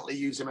constantly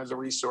use him as a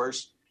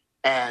resource.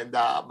 And,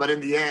 but in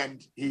the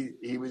end,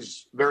 he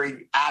was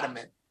very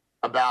adamant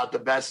about the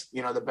best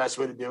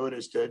way to do it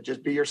is to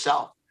just be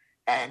yourself.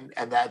 And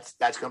that's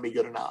going to be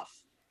good enough.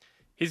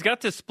 He's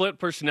got this split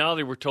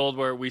personality, we're told,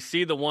 where we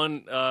see the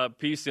one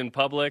piece in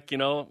public,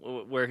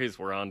 where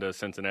we're on to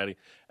Cincinnati.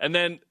 And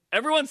then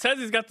everyone says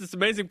he's got this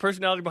amazing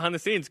personality behind the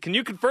scenes. Can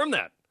you confirm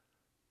that?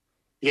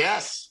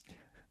 Yes.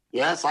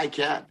 Yes, I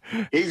can.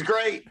 He's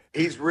great.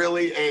 He's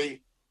really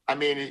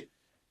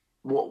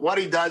what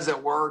he does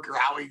at work or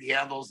how he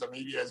handles the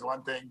media is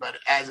one thing, but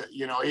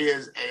he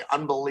is an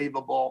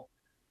unbelievable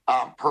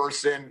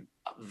person,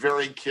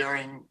 very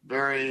caring,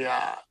 very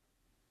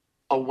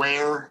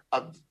aware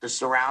of the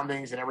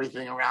surroundings and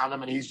everything around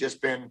him. And he's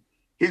been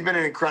an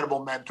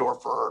incredible mentor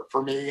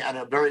for me and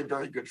a very,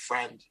 very good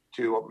friend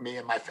to me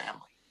and my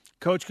family.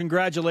 Coach,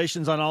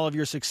 congratulations on all of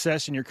your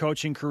success in your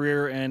coaching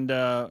career. And,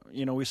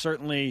 we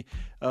certainly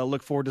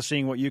look forward to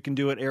seeing what you can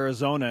do at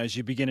Arizona as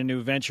you begin a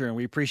new venture. And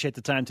we appreciate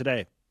the time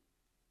today.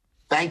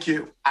 Thank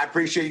you. I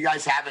appreciate you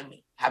guys having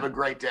me. Have a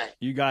great day.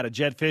 You got it.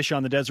 Jed Fish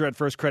on the Deseret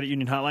First Credit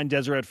Union Hotline.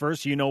 Deseret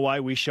First, you know why,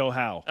 we show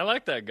how. I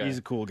like that guy. He's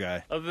a cool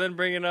guy. Other than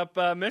bringing up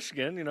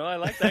Michigan, I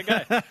like that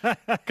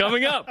guy.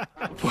 Coming up,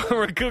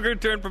 former Cougar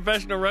turned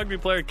professional rugby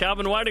player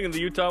Calvin Whiting of the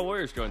Utah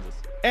Warriors joins us.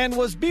 And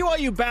was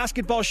BYU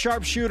basketball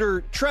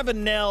sharpshooter Trevin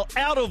Knell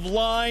out of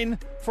line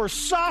for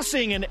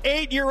saucing an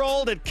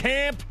 8-year-old at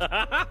camp?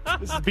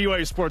 This is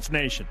BYU Sports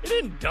Nation. He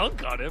didn't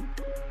dunk on him.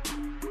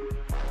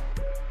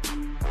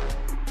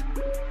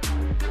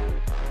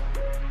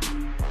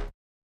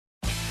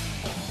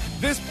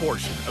 This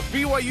portion of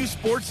BYU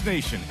Sports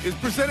Nation is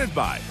presented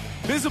by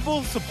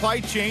Visible Supply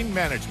Chain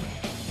Management.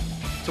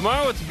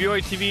 Tomorrow, it's a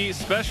BYU TV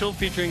special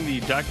featuring the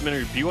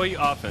documentary BYU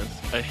Offense,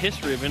 A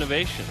History of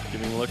Innovation,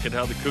 giving a look at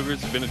how the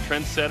Cougars have been a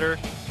trendsetter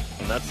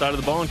on that side of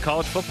the ball in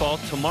college football.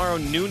 Tomorrow,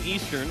 noon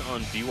Eastern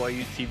on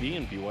BYU TV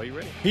and BYU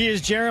Radio. He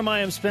is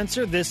Jeremiah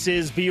Spencer. This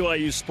is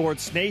BYU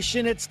Sports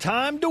Nation. It's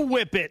time to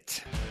whip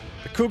it.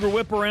 The Cougar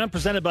Whip Around,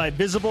 presented by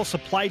Visible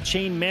Supply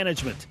Chain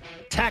Management,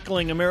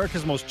 tackling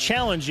America's most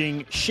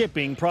challenging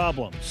shipping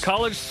problems.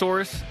 College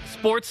Source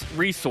Sports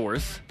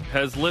Resource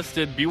has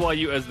listed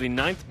BYU as the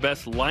 9th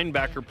best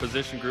linebacker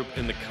position group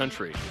in the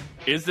country.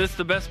 Is this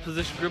the best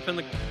position group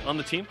on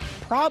the team?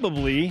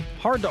 Probably.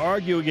 Hard to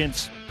argue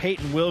against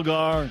Peyton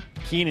Wilgar,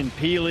 Keenan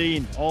Peely,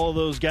 and all of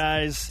those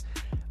guys.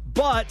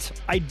 But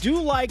I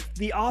do like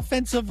the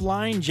offensive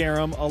line,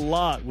 Jerem, a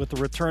lot with the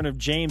return of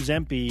James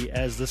Empey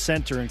as the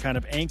center and kind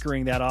of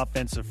anchoring that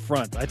offensive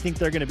front. I think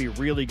they're going to be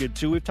really good,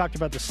 too. We've talked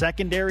about the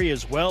secondary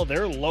as well.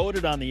 They're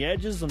loaded on the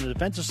edges on the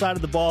defensive side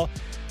of the ball.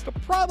 But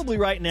probably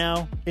right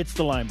now, it's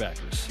the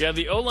linebackers. Yeah,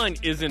 the O-line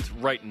isn't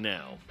right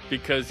now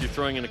because you're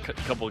throwing in a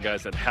couple of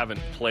guys that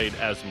haven't played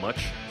as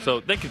much. So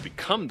they could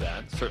become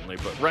that, certainly.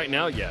 But right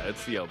now, yeah,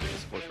 it's the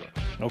LBs for sure.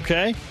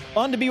 Okay.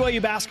 On to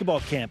BYU basketball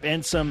camp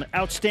and some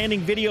outstanding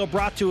video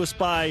brought to us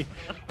by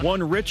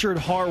one Richard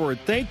Harward.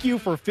 Thank you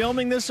for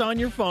filming this on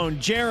your phone.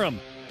 Jerem,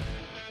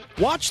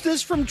 watch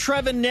this from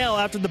Trevin Knell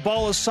after the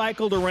ball is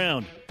cycled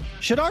around.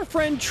 Should our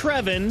friend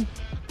Trevin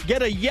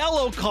get a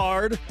yellow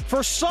card for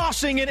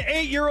saucing an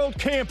 8-year-old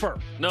camper?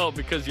 No,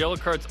 because yellow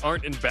cards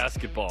aren't in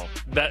basketball.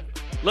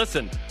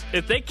 Listen,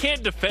 if they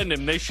can't defend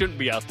him, they shouldn't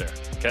be out there,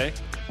 okay?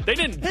 They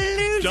didn't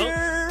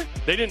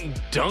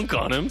dunk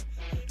on him.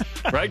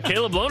 Right?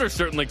 Caleb Lohner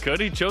certainly could.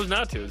 He chose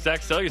not to.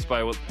 Zach Sellius,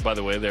 by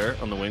the way, there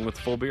on the wing with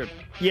the full beard.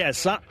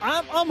 Yes,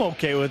 I'm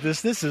okay with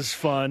this. This is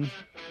fun.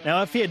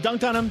 Now, if he had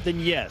dunked on him, then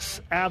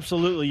yes,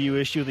 absolutely you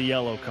issue the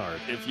yellow card.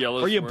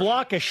 Or you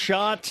block a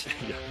shot.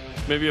 Yeah.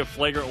 Maybe a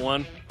flagrant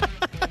one.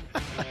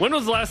 When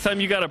was the last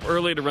time you got up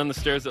early to run the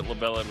stairs at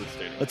LaBelle Edwards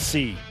Stadium? Let's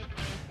see.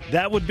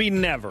 That would be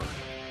never.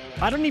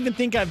 I don't even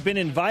think I've been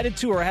invited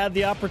to or had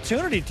the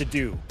opportunity to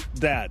do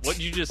that. What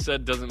you just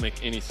said doesn't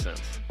make any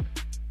sense.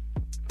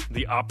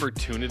 The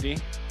opportunity?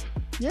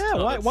 Yeah,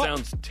 that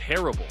sounds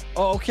terrible.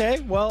 Oh, okay.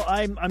 Well,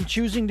 I'm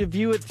choosing to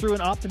view it through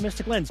an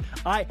optimistic lens.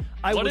 I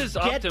would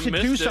get to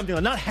do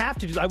something, not have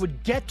to do. I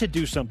would get to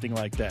do something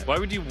like that. Why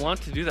would you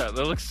want to do that?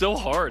 That looks so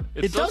hard.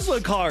 It does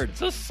look hard. It's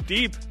so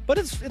steep. But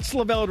it's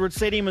LaBelle Edwards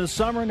Stadium in the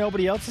summer.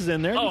 Nobody else is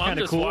in there. It'd be kind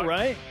of cool,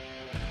 right?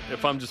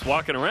 If I'm just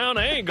walking around,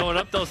 I ain't going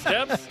up those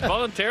steps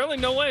voluntarily.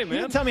 No way,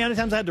 man. You tell me how many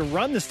times I had to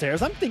run the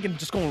stairs. I'm thinking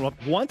just going up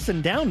once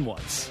and down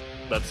once.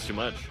 That's too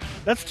much.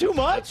 That's too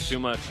much? That's too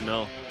much,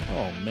 no.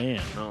 Oh,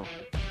 man. No.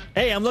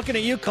 Hey, I'm looking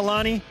at you,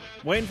 Kalani,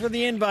 waiting for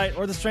the invite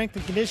or the strength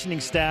and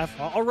conditioning staff.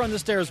 I'll run the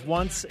stairs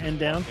once and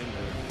down.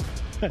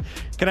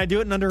 Can I do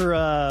it in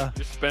under...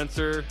 Just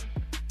Spencer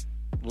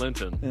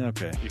Linton.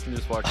 Okay. You can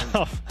just walk in.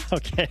 Oh,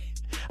 okay.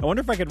 I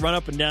wonder if I could run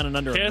up and down in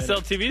under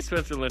KSL TV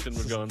Spencer Linton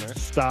would go in there.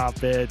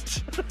 Stop it.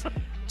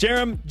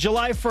 Jerem,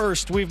 July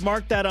 1st, we've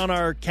marked that on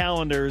our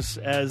calendars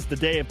as the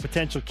day of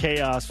potential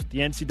chaos with the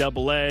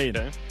NCAA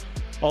and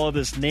all of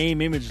this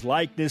name, image,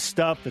 likeness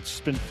stuff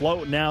that's been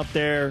floating out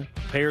there.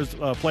 Players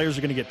are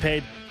going to get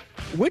paid.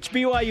 Which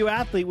BYU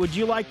athlete would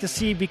you like to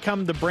see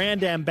become the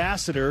brand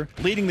ambassador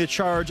leading the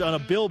charge on a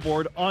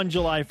billboard on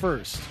July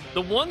 1st?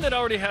 The one that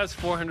already has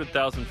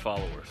 400,000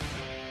 followers.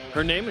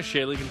 Her name is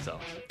Shaylee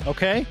Gonzalez.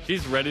 Okay.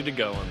 She's ready to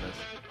go on this.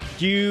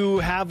 Do you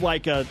have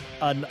like an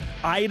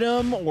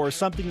item or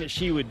something that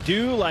she would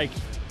do,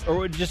 or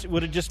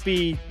would it just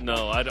be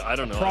no? I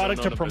don't know.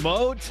 Product to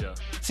promote. Yeah.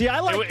 See, I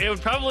like it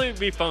would probably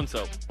be phone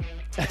soap.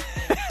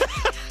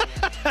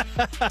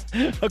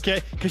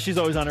 Okay, because she's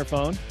always on her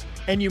phone,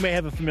 and you may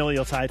have a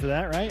familial tie to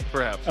that, right?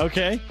 Perhaps.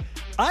 Okay,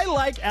 I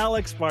like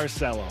Alex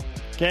Barcelo.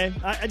 Okay,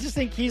 I just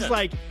think he's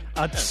like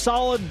a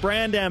solid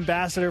brand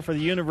ambassador for the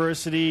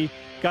university.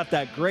 Got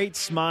that great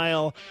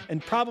smile, and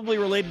probably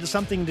related to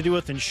something to do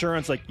with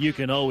insurance, like you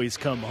can always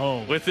come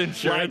home. With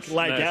insurance?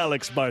 Like nice.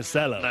 Alex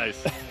Barcelo.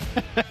 Nice.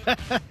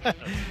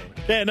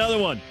 Okay, another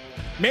one.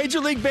 Major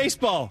League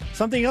Baseball,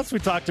 something else we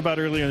talked about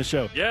earlier in the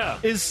show,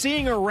 is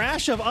seeing a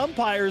rash of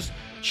umpires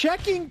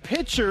checking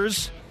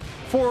pitchers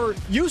for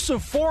use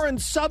of foreign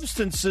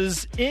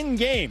substances in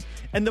game.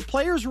 And the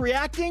players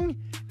reacting,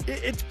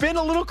 It's been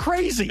a little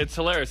crazy. It's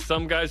hilarious.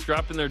 Some guys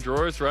dropped in their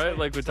drawers, right?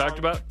 Like we talked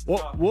about.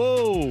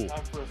 Whoa.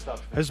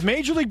 Has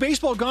Major League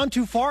Baseball gone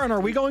too far, and are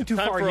we going too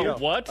Time far for here? a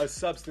what? A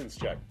substance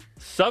check.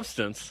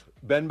 Substance.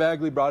 Ben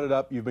Bagley brought it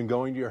up. You've been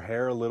going to your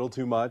hair a little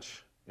too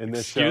much in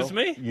this show. Excuse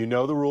me? You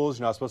know the rules.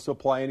 You're not supposed to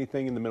apply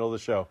anything in the middle of the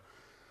show.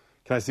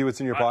 Can I see what's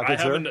in your pocket,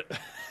 sir?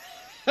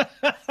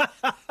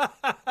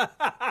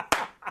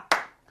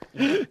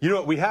 You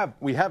know what? We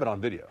have it on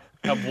video.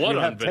 Have what We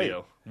on have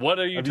video? tape. What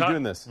are you Of you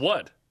doing this.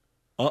 What?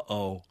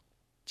 Uh-oh.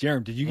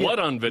 Jerem, did you get What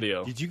on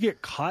video? Did you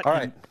get caught All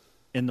right.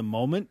 in the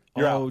moment?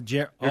 You're oh, out.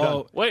 You're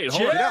done. Wait,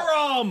 hold on.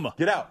 Jerem!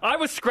 Get out. I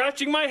was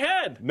scratching my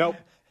head. Nope.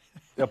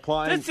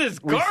 Applying. This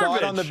is We saw it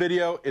garbage. on the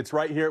video. It's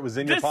right here. It was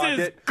in your This pocket.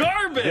 is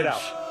garbage. Get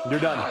out. You're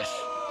done.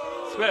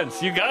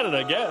 Spence, you got it,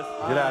 I guess.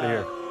 Get out of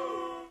here.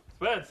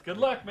 Spence, good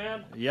luck,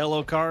 man.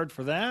 Yellow card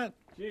for that.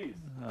 Jeez.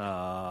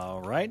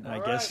 All right. I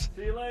All guess right,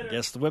 see you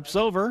later. the whip's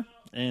over,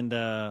 and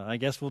I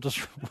guess we'll just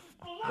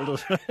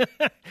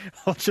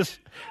we'll just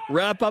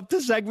wrap up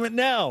the segment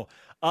now.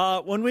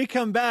 When we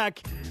come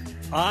back,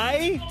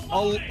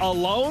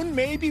 alone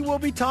maybe will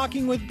be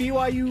talking with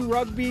BYU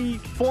rugby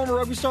former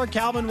rugby star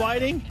Calvin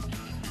Whiting.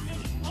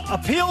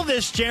 Appeal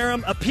this,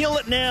 Jerem. Appeal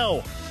it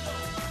now.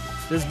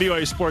 This is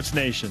BYU Sports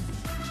Nation.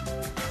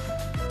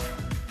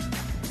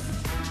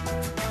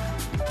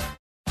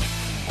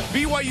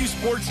 BYU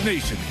Sports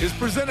Nation is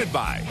presented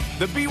by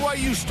the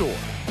BYU Store,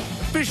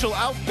 official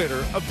outfitter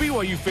of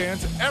BYU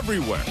fans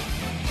everywhere.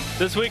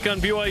 This week on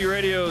BYU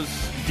Radio's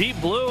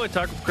Deep Blue, I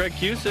talked with Craig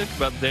Cusick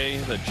about the day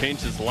that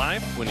changed his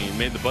life when he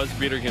made the buzzer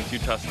beater against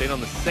Utah State. On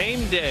the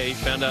same day, he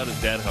found out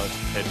his dad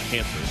had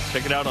cancer.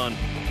 Check it out on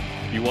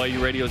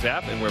BYU Radio's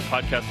app and where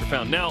podcasts are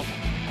found. Now,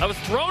 I was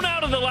thrown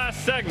out of the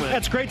last segment.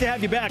 That's great to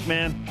have you back,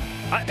 man.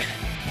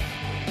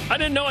 I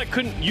didn't know I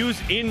couldn't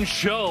use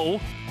in-show,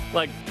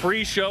 like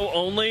pre-show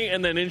only,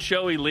 and then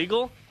in-show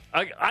illegal.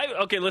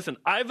 Okay, listen,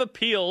 I've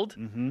appealed.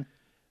 Mm-hmm.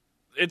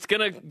 It's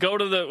going to go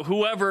to the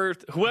whoever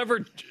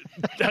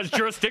has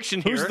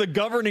jurisdiction here. Who's the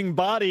governing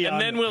body and on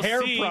then we'll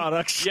hair see,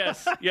 products?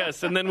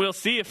 yes, and then we'll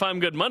see if I'm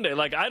good Monday.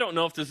 Like, I don't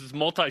know if this is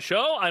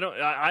multi-show.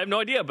 I have no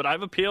idea, but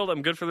I've appealed.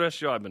 I'm good for the rest of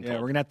the show, I've been told. Yeah,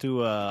 we're going to have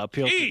to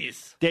appeal to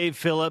Dave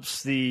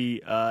Phillips,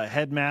 the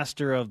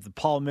headmaster of the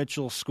Paul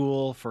Mitchell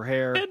School for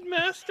Hair.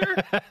 Headmaster?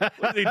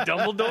 Was he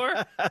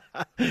Dumbledore?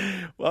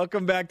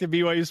 Welcome back to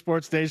BYU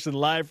Sports Nation,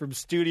 live from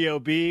Studio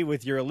B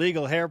with your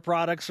illegal hair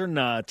products or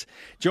not.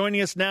 Joining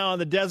us now on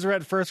the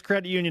Deseret First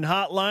Credit Union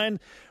hotline,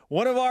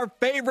 one of our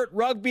favorite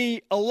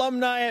rugby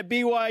alumni at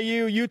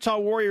BYU, Utah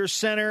Warriors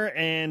center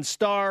and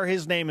star.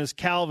 His name is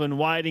Calvin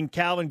Whiting.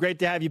 Calvin, great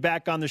to have you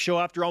back on the show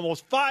after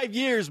almost 5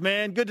 years,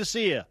 man. Good to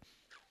see you.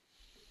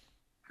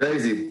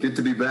 Crazy. Good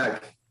to be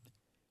back.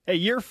 Hey,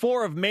 year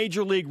 4 of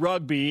Major League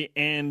Rugby,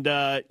 and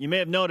you may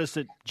have noticed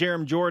that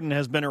Jarom Jordan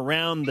has been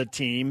around the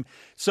team.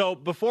 So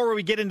before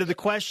we get into the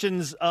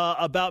questions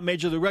about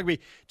Major League Rugby,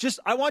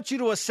 I want you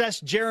to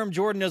assess Jarom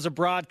Jordan as a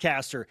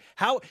broadcaster.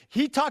 How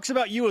he talks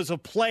about you as a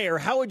player.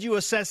 How would you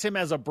assess him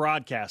as a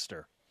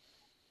broadcaster?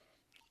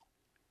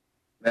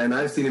 Man,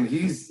 I've seen him.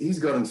 He's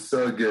gotten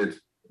so good.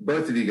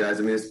 Both of you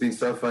guys. I mean, it's been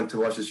so fun to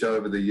watch the show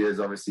over the years.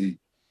 Obviously,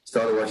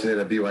 started watching it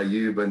at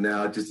BYU, but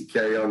now just to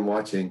carry on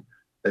watching.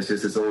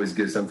 It's always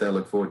good, something I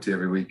look forward to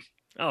every week.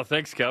 Oh,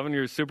 thanks, Calvin.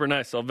 You're super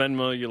nice. I'll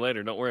Venmo you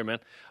later. Don't worry, man.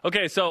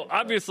 Okay, so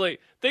obviously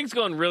things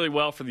going really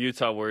well for the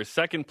Utah Warriors.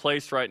 Second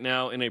place right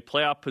now in a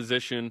playoff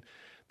position.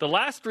 The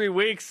last 3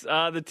 weeks,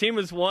 the team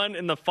has won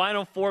in the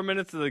final 4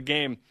 minutes of the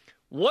game.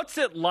 What's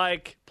it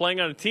like playing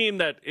on a team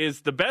that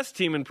is the best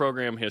team in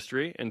program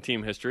history and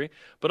team history,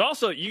 but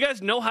also you guys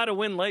know how to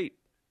win late?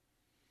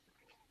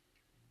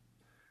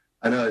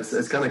 I know,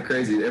 it's kind of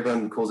crazy.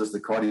 Everyone calls us the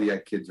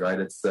cardiac kids, right?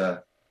 It's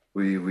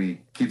we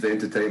keep the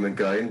entertainment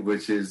going,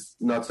 which is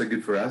not so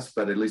good for us,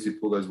 but at least we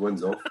pull those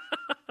wins off.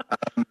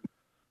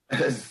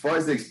 As far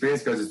as the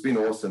experience goes, it's been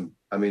awesome.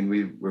 I mean,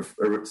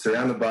 we're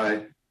surrounded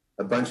by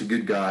a bunch of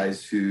good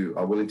guys who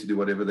are willing to do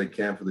whatever they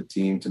can for the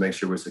team to make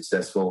sure we're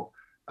successful.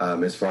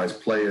 As far as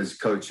players,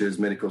 coaches,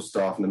 medical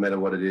staff, no matter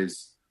what it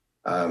is,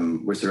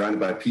 we're surrounded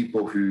by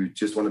people who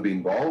just want to be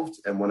involved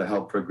and want to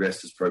help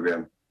progress this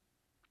program.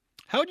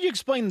 How would you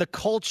explain the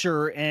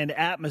culture and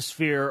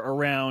atmosphere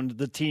around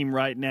the team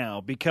right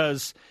now?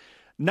 Because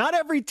not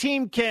every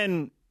team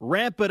can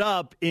ramp it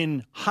up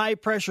in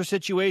high-pressure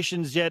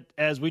situations, yet,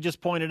 as we just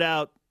pointed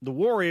out, the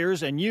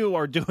Warriors and you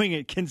are doing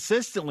it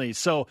consistently.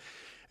 So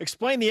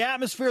explain the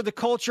atmosphere, the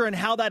culture, and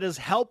how that is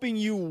helping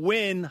you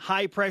win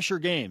high-pressure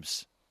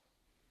games.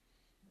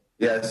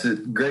 Yeah, it's a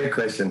great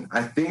question.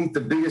 I think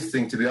the biggest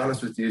thing, to be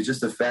honest with you, is just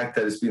the fact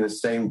that it's been the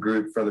same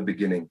group from the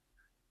beginning.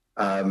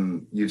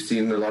 You've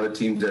seen a lot of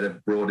teams that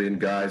have brought in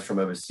guys from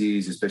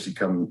overseas, especially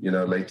come,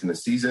 late in the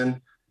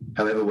season.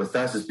 However, with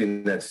us, it's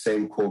been that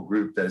same core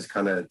group that has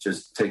kind of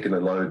just taken a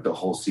load the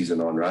whole season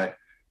on, right?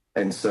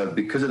 And so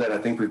because of that, I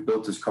think we've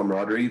built this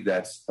camaraderie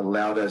that's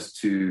allowed us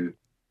to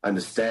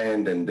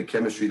understand, and the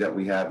chemistry that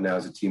we have now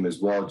as a team as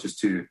well, just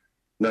to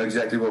know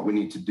exactly what we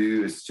need to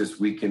do. It's just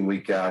week in,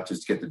 week out,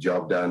 just get the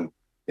job done.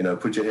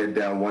 Put your head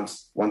down, one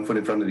foot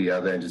in front of the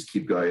other, and just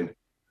keep going.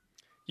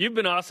 You've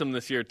been awesome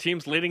this year.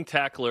 Team's leading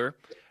tackler,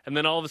 and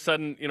then all of a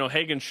sudden,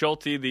 Hagen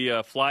Schulte,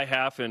 the fly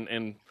half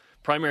and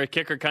primary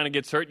kicker, kind of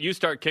gets hurt. You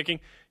start kicking.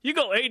 You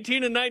go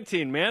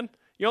 18-19, man.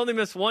 You only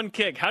miss one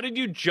kick. How did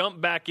you jump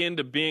back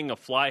into being a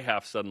fly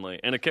half suddenly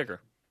and a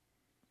kicker?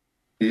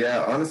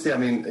 Yeah, honestly, I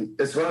mean,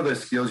 it's one of those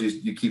skills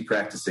you keep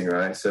practicing,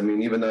 right? So, I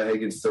mean, even though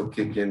Hagen's still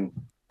kicking,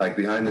 like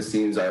behind the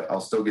scenes,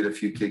 I'll still get a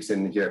few kicks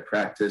in here at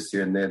practice,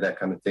 here and there, that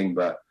kind of thing.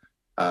 But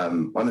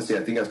honestly, I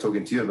think I was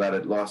talking to you about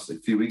it a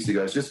few weeks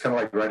ago. It's just kind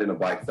of like riding a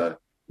bike, though.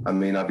 I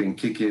mean, I've been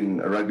kicking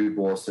a rugby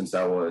ball since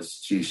I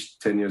was,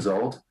 10 years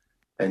old.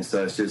 And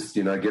so it's just,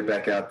 get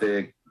back out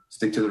there,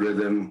 stick to the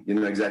rhythm. You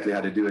know exactly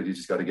how to do it. You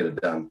just got to get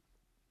it done.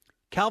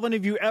 Calvin,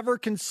 have you ever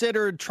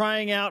considered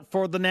trying out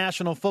for the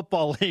National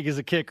Football League as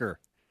a kicker?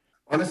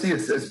 Honestly,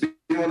 it's been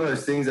one of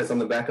those things that's on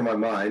the back of my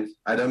mind.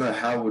 I don't know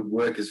how it would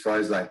work as far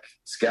as like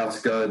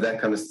scouts go,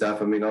 that kind of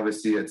stuff. I mean,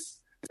 obviously it's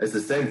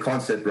the same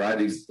concept, right?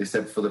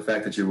 Except for the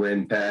fact that you're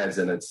wearing pads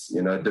and it's,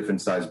 a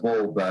different size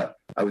ball. But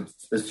I would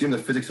assume the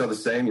physics are the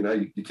same.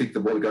 You kick the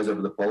ball, it goes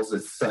over the pulse.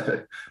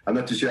 I'm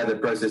not too sure how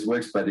that process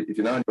works, but if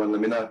you know anyone,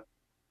 let me know.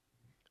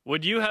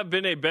 Would you have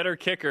been a better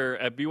kicker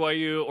at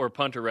BYU, or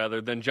punter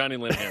rather, than Johnny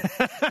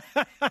Linehan?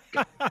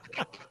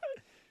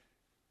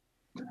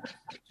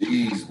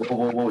 Jeez,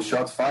 whoa,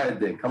 shots fired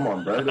there. Come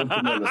on, bro. Don't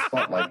put me on the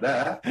spot like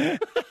that.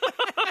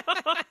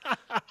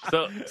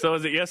 So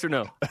is it yes or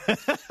no?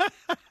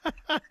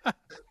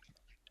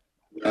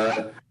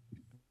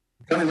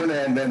 Johnny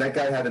Linehan, man, that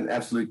guy had an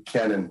absolute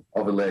cannon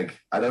of a leg.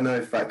 I don't know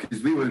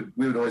because we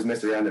would always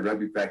mess around at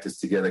rugby practice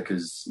together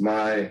because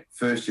my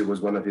first year was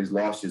one of his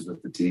last years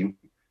with the team.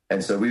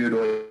 And so we would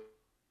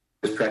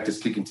always practice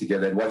kicking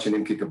together and watching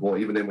him kick a ball.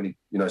 Even then when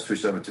he,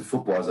 switched over to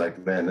football, I was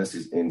like, man, this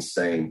is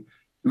insane.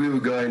 We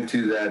would go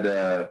into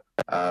that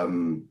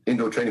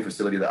indoor training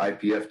facility, the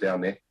IPF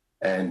down there,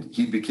 and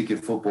he'd be kicking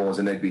footballs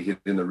and they'd be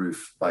hitting the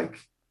roof like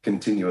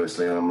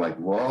continuously. And I'm like,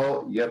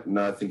 well, yep,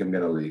 no, I think I'm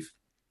going to leave.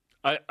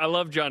 I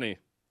love Johnny.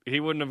 He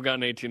wouldn't have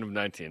gotten 18 of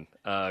 19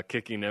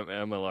 kicking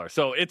MLR.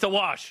 So it's a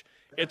wash.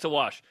 It's a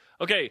wash.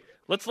 Okay,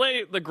 let's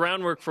lay the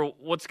groundwork for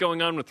what's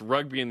going on with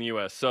rugby in the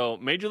U.S. So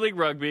Major League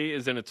Rugby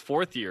is in its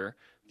fourth year.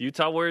 The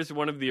Utah Warriors are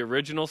one of the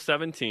original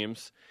 7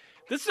 teams.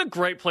 This is a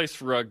great place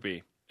for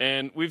rugby.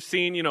 And we've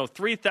seen,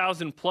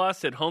 3,000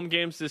 plus at home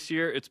games this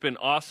year. It's been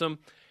awesome.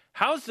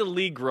 How's the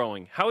league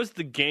growing? How is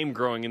the game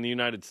growing in the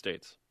United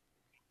States?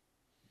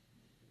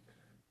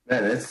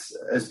 Man,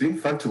 it's been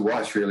fun to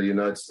watch, really.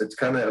 It's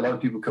kind of a lot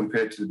of people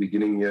compare it to the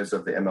beginning years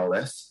of the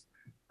MLS.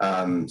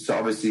 So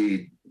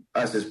obviously,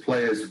 us as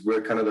players,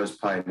 we're kind of those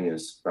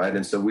pioneers, right?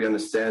 And so we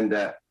understand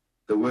that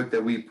the work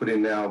that we put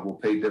in now will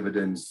pay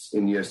dividends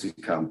in years to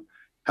come.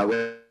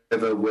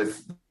 However,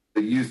 with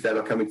the youth that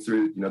are coming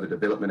through, the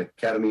development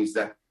academies,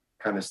 that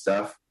kind of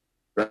stuff,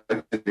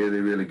 rugby is really,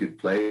 really good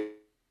place,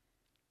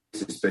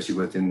 especially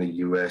within the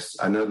US.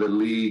 I know the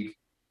league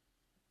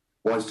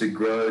wants to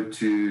grow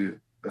to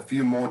a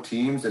few more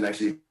teams and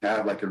actually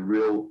have like a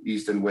real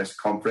East and West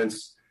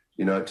conference,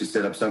 to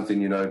set up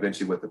something,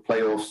 eventually with the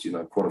playoffs,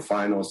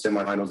 quarterfinals,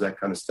 semifinals, that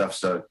kind of stuff.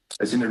 So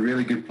it's in a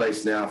really good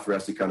place now for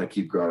us to kind of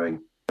keep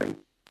growing.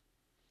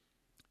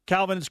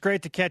 Calvin, it's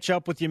great to catch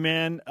up with you,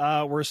 man.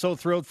 We're so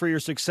thrilled for your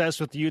success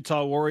with the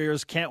Utah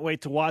Warriors. Can't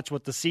wait to watch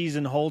what the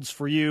season holds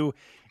for you.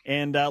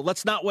 And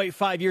let's not wait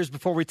 5 years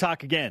before we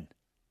talk again.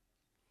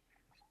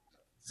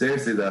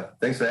 Seriously, though.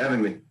 Thanks for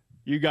having me.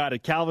 You got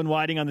it. Calvin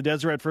Whiting on the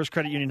Deseret First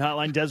Credit Union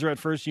Hotline. Deseret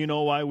First, you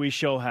know why, we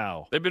show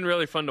how. They've been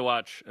really fun to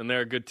watch, and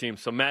they're a good team.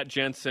 So Matt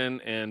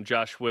Jensen and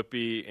Josh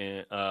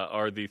Whippy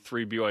are the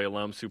 3 BYU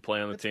alums who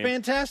play on the team.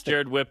 Fantastic.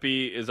 Jared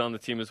Whippy is on the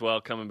team as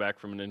well, coming back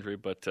from an injury.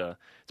 But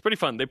it's pretty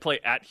fun. They play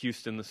at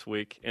Houston this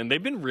week, and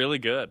they've been really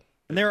good.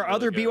 And there are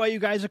other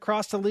BYU guys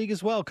across the league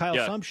as well. Kyle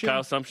Sumption.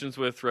 Kyle Sumption's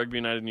with Rugby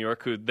United New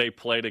York, who they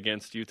played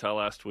against Utah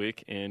last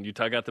week, and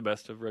Utah got the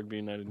best of Rugby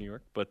United New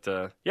York. But,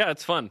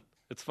 it's fun.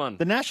 It's fun.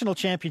 The national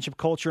championship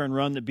culture and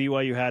run that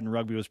BYU had in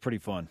rugby was pretty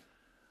fun.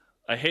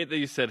 I hate that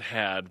you said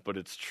had, but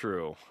it's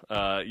true.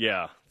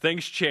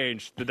 Things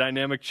changed. The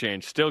dynamic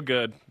changed. Still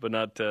good, but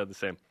not the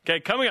same. Okay,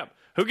 coming up,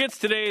 who gets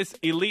today's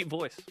Elite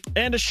Voice?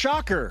 And a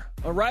shocker.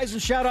 A Rise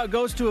and Shout-Out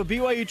goes to a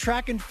BYU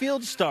track and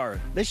field star.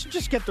 They should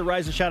just get the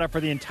Rise and Shout-Out for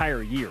the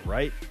entire year,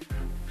 right?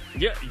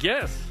 Yeah.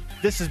 Yes.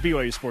 This is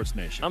BYU Sports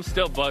Nation. I'm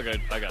still bugged.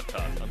 I got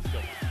tossed. I'm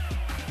still.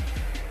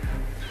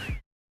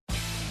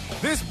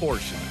 This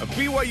portion of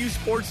BYU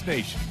Sports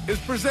Nation is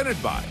presented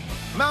by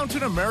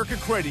Mountain America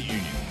Credit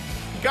Union,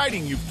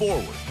 guiding you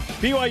forward.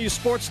 BYU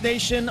Sports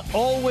Nation,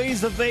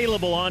 always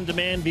available on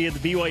demand via the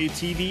BYU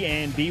TV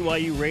and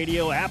BYU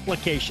Radio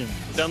applications.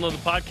 Download the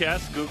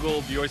podcast,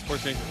 Google BYU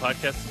Sports Nation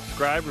podcast,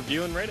 subscribe,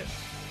 review, and rate it.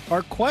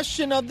 Our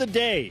question of the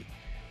day.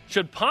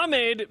 Should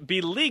pomade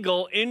be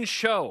legal in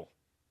show?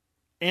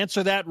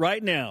 Answer that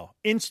right now.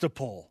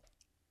 Instapoll.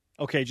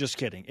 Okay, just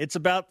kidding. It's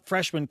about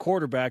freshman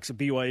quarterbacks at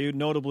BYU,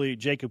 notably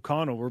Jacob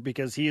Conover,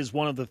 because he is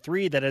one of the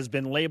 3 that has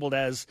been labeled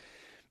as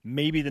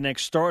maybe the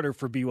next starter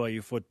for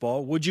BYU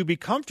football. Would you be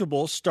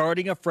comfortable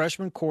starting a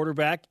freshman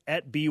quarterback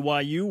at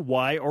BYU?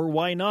 Why or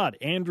why not?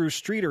 Andrew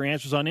Streeter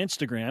answers on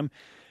Instagram.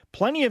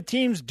 Plenty of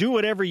teams do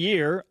it every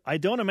year. I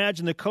don't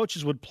imagine the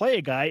coaches would play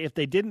a guy if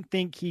they didn't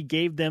think he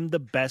gave them the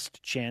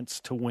best chance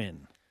to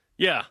win.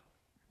 Yeah,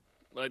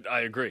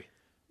 I agree.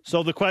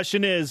 So the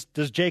question is,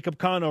 does Jacob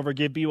Conover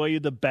give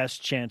BYU the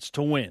best chance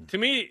to win? To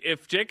me,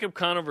 if Jacob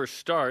Conover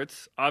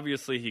starts,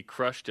 obviously he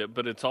crushed it,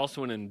 but it's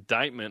also an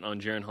indictment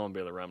on Jaren Hall and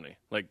Baylor Romney.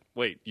 Like,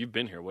 wait, you've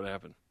been here. What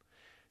happened?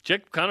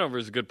 Jacob Conover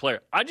is a good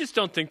player. I just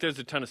don't think there's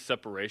a ton of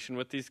separation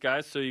with these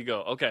guys. So you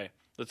go, okay,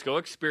 let's go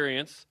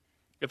experience.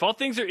 If all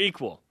things are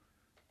equal,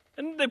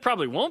 and they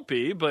probably won't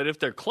be, but if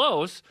they're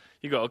close,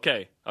 you go,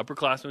 okay,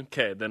 upperclassmen,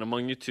 okay, then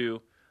among you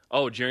two,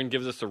 Jaren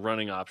gives us a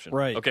running option.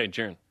 Right. Okay,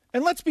 Jaren.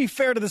 And let's be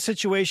fair to the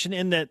situation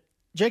in that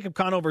Jacob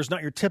Conover is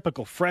not your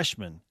typical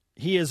freshman.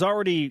 He's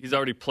already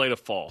played a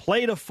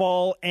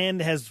fall.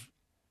 And has,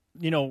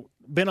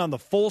 been on the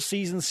full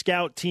season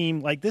scout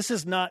team. Like, this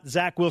is not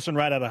Zach Wilson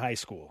right out of high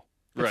school.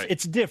 Right.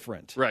 It's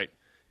different. Right.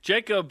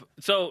 Jacob,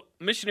 so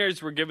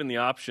missionaries were given the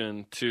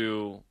option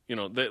to,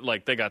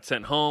 they got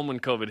sent home when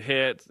COVID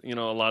hit, a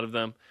lot of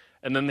them.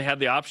 And then they had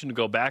the option to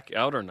go back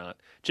out or not.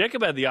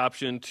 Jacob had the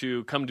option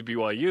to come to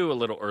BYU a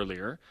little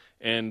earlier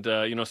and,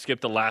 skip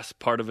the last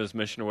part of his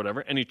mission or whatever.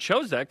 And he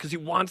chose that because he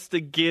wants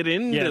to get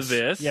into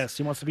this. Yes,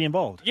 he wants to be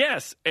involved.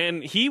 Yes,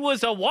 and he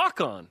was a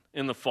walk-on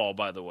in the fall,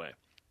 by the way.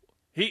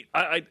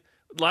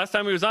 Last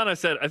time he was on, I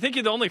said, I think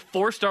you're the only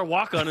 4-star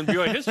walk-on in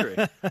BYU history.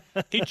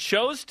 He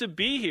chose to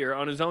be here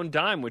on his own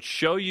dime, which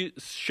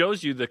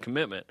shows you the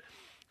commitment.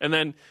 And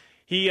then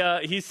he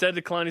said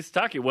to Kalani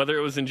Sitake, whether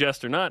it was in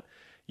jest or not,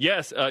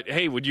 yes,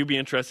 hey, would you be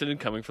interested in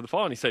coming for the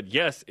fall? And he said,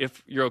 yes,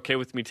 if you're okay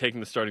with me taking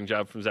the starting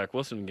job from Zach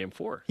Wilson in Game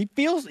 4. He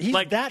feels he's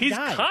like that he's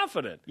guy.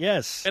 Confident.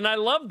 Yes. And I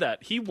love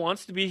that. He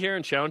wants to be here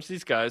and challenge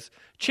these guys.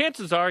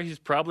 Chances are he's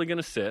probably going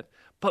to sit,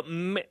 but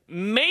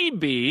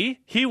maybe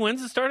he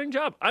wins the starting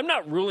job. I'm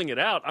not ruling it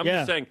out. I'm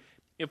just saying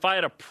if I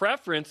had a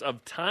preference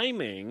of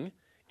timing,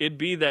 it'd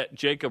be that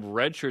Jacob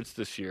redshirts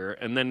this year,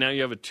 and then now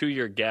you have a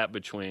 2-year gap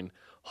between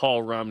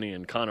Hall, Romney,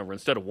 and Conover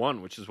instead of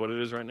 1, which is what it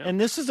is right now.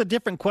 And this is a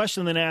different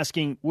question than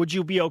asking, would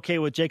you be okay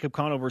with Jacob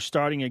Conover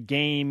starting a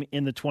game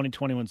in the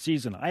 2021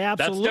 season?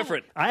 That's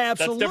different. I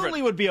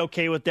absolutely would be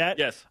okay with that.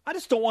 Yes. I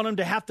just don't want him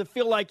to have to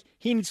feel like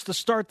he needs to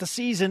start the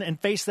season and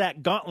face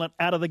that gauntlet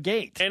out of the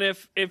gate. And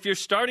if you're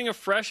starting a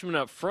freshman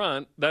up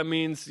front, that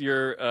means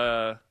your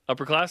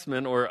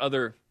upperclassmen or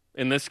other,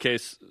 in this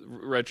case,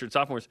 redshirt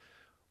sophomores,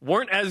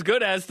 weren't as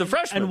good as the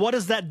freshmen. And what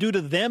does that do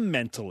to them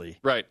mentally?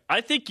 Right. I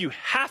think you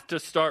have to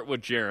start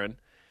with Jaren.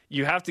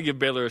 You have to give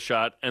Baylor a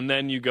shot, and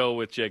then you go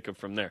with Jacob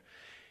from there.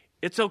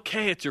 It's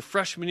okay. It's your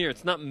freshman year.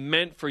 It's not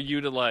meant for you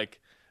to,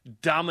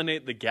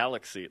 dominate the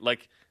galaxy.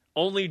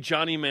 Only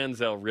Johnny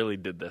Manziel really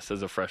did this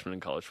as a freshman in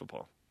college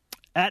football.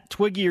 At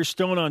Twiggy or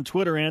Stone on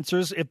Twitter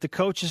answers, if the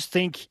coaches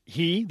think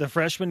he, the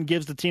freshman,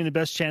 gives the team the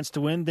best chance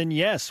to win, then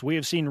yes. We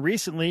have seen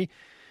recently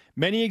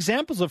many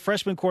examples of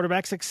freshman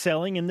quarterbacks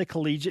excelling in the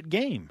collegiate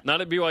game.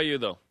 Not at BYU,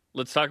 though.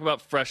 Let's talk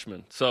about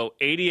freshmen. So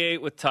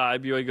 88 with Ty.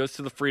 BYU goes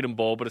to the Freedom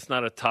Bowl, but it's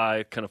not a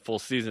Ty kind of full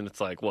season. It's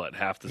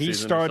half the season. He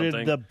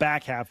started the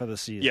back half of the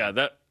season.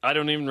 Yeah, I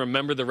don't even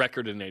remember the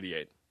record in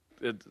 88.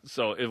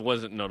 So it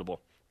wasn't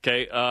notable.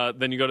 Okay,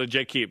 then you go to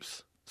Jake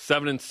Keeps.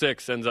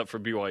 7-6 ends up for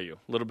BYU.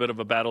 A little bit of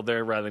a battle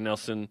there. Riley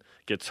Nelson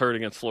gets hurt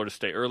against Florida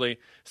State early.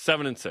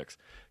 7-6.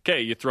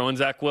 Okay, you throw in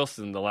Zach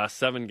Wilson the last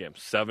 7 games.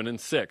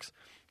 7-6.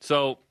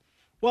 So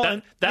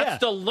that's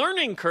the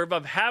learning curve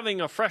of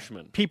having a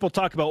freshman. People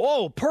talk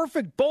about,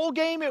 perfect bowl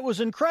game. It was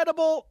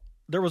incredible.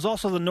 There was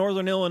also the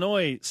Northern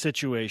Illinois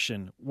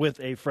situation with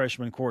a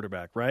freshman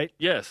quarterback, right?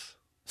 Yes.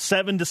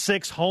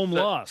 7-6 home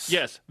loss.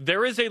 Yes.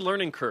 There is a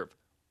learning curve.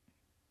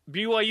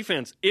 BYU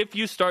fans, if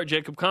you start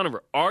Jacob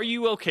Conover, are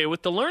you okay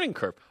with the learning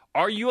curve?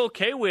 Are you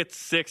okay with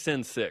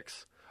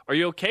 6-6? Are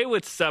you okay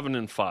with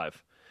 7-5?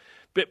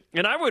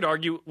 And I would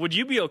argue, would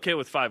you be okay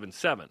with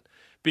 5-7?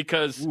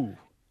 Because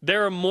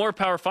there are more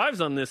Power 5s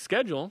on this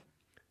schedule.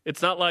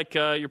 It's not like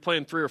you're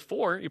playing 3 or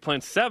 4. You're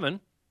playing 7.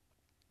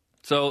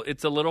 So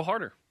it's a little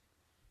harder.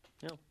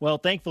 Yeah. Well,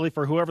 thankfully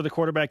for whoever the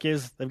quarterback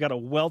is, they've got a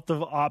wealth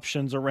of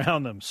options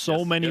around them.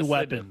 So many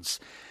weapons.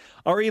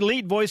 Our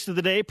Elite Voice of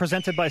the Day,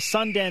 presented by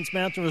Sundance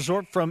Mountain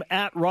Resort from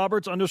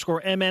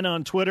 @Roberts_MN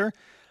on Twitter.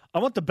 I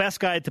want the best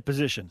guy at the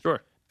position.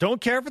 Sure.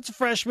 Don't care if it's a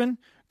freshman,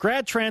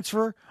 grad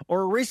transfer,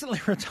 or a recently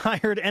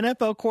retired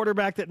NFL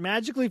quarterback that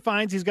magically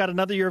finds he's got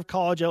another year of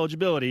college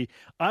eligibility.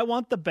 I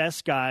want the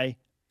best guy,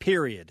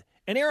 period.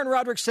 And Aaron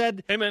Roderick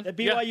said that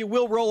BYU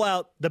will roll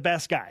out the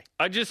best guy.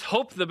 I just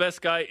hope the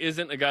best guy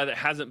isn't a guy that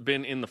hasn't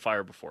been in the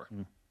fire before.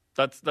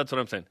 That's what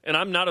I'm saying. And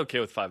I'm not okay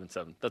with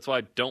 5-7. That's why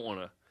I don't want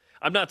to.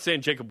 I'm not saying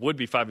Jacob would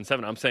be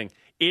 5-7. I'm saying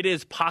it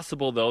is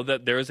possible, though,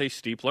 that there is a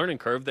steep learning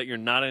curve that you're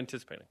not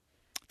anticipating.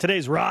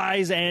 Today's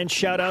Rise and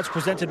Shoutouts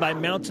presented by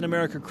Mountain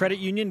America Credit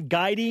Union,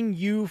 guiding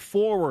you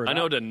forward. I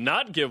know to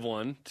not give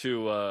one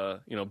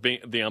to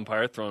the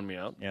umpire throwing me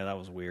out. Yeah, that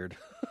was weird.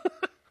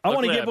 I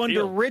want to give one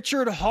to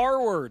Richard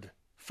Harward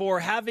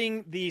for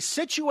having the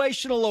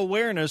situational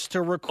awareness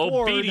to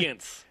record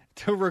obedience,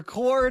 to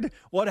record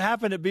what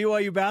happened at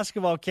BYU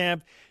basketball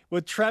camp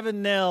with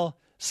Trevin Knell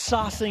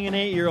saucing an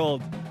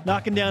 8-year-old,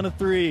 knocking down a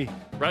 3.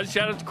 Right,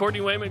 shout out to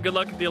Courtney Wayman. Good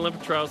luck at the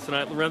Olympic trials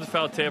tonight. Lorenzo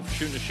Falatea for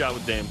shooting a shot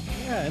with Dame.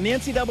 Yeah, and the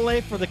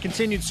NCAA for the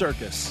continued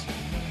circus.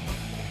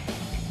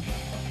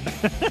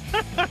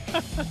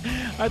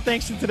 Our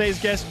thanks to today's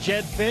guest,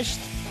 Jedd Fisch,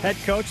 head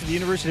coach of the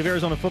University of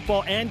Arizona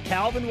football, and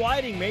Calvin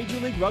Whiting, Major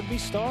League Rugby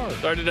star.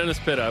 Sorry to Dennis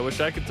Pitta. I wish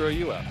I could throw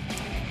you out.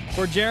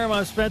 For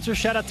Jeremiah Spencer,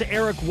 shout out to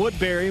Eric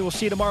Woodbury. We'll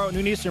see you tomorrow at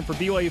noon Eastern for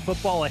BYU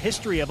football, a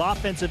history of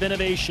offensive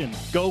innovation.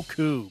 Go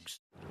Cougs.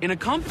 In a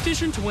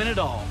competition to win it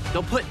all,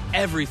 they'll put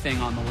everything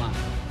on the line.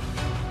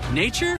 Nature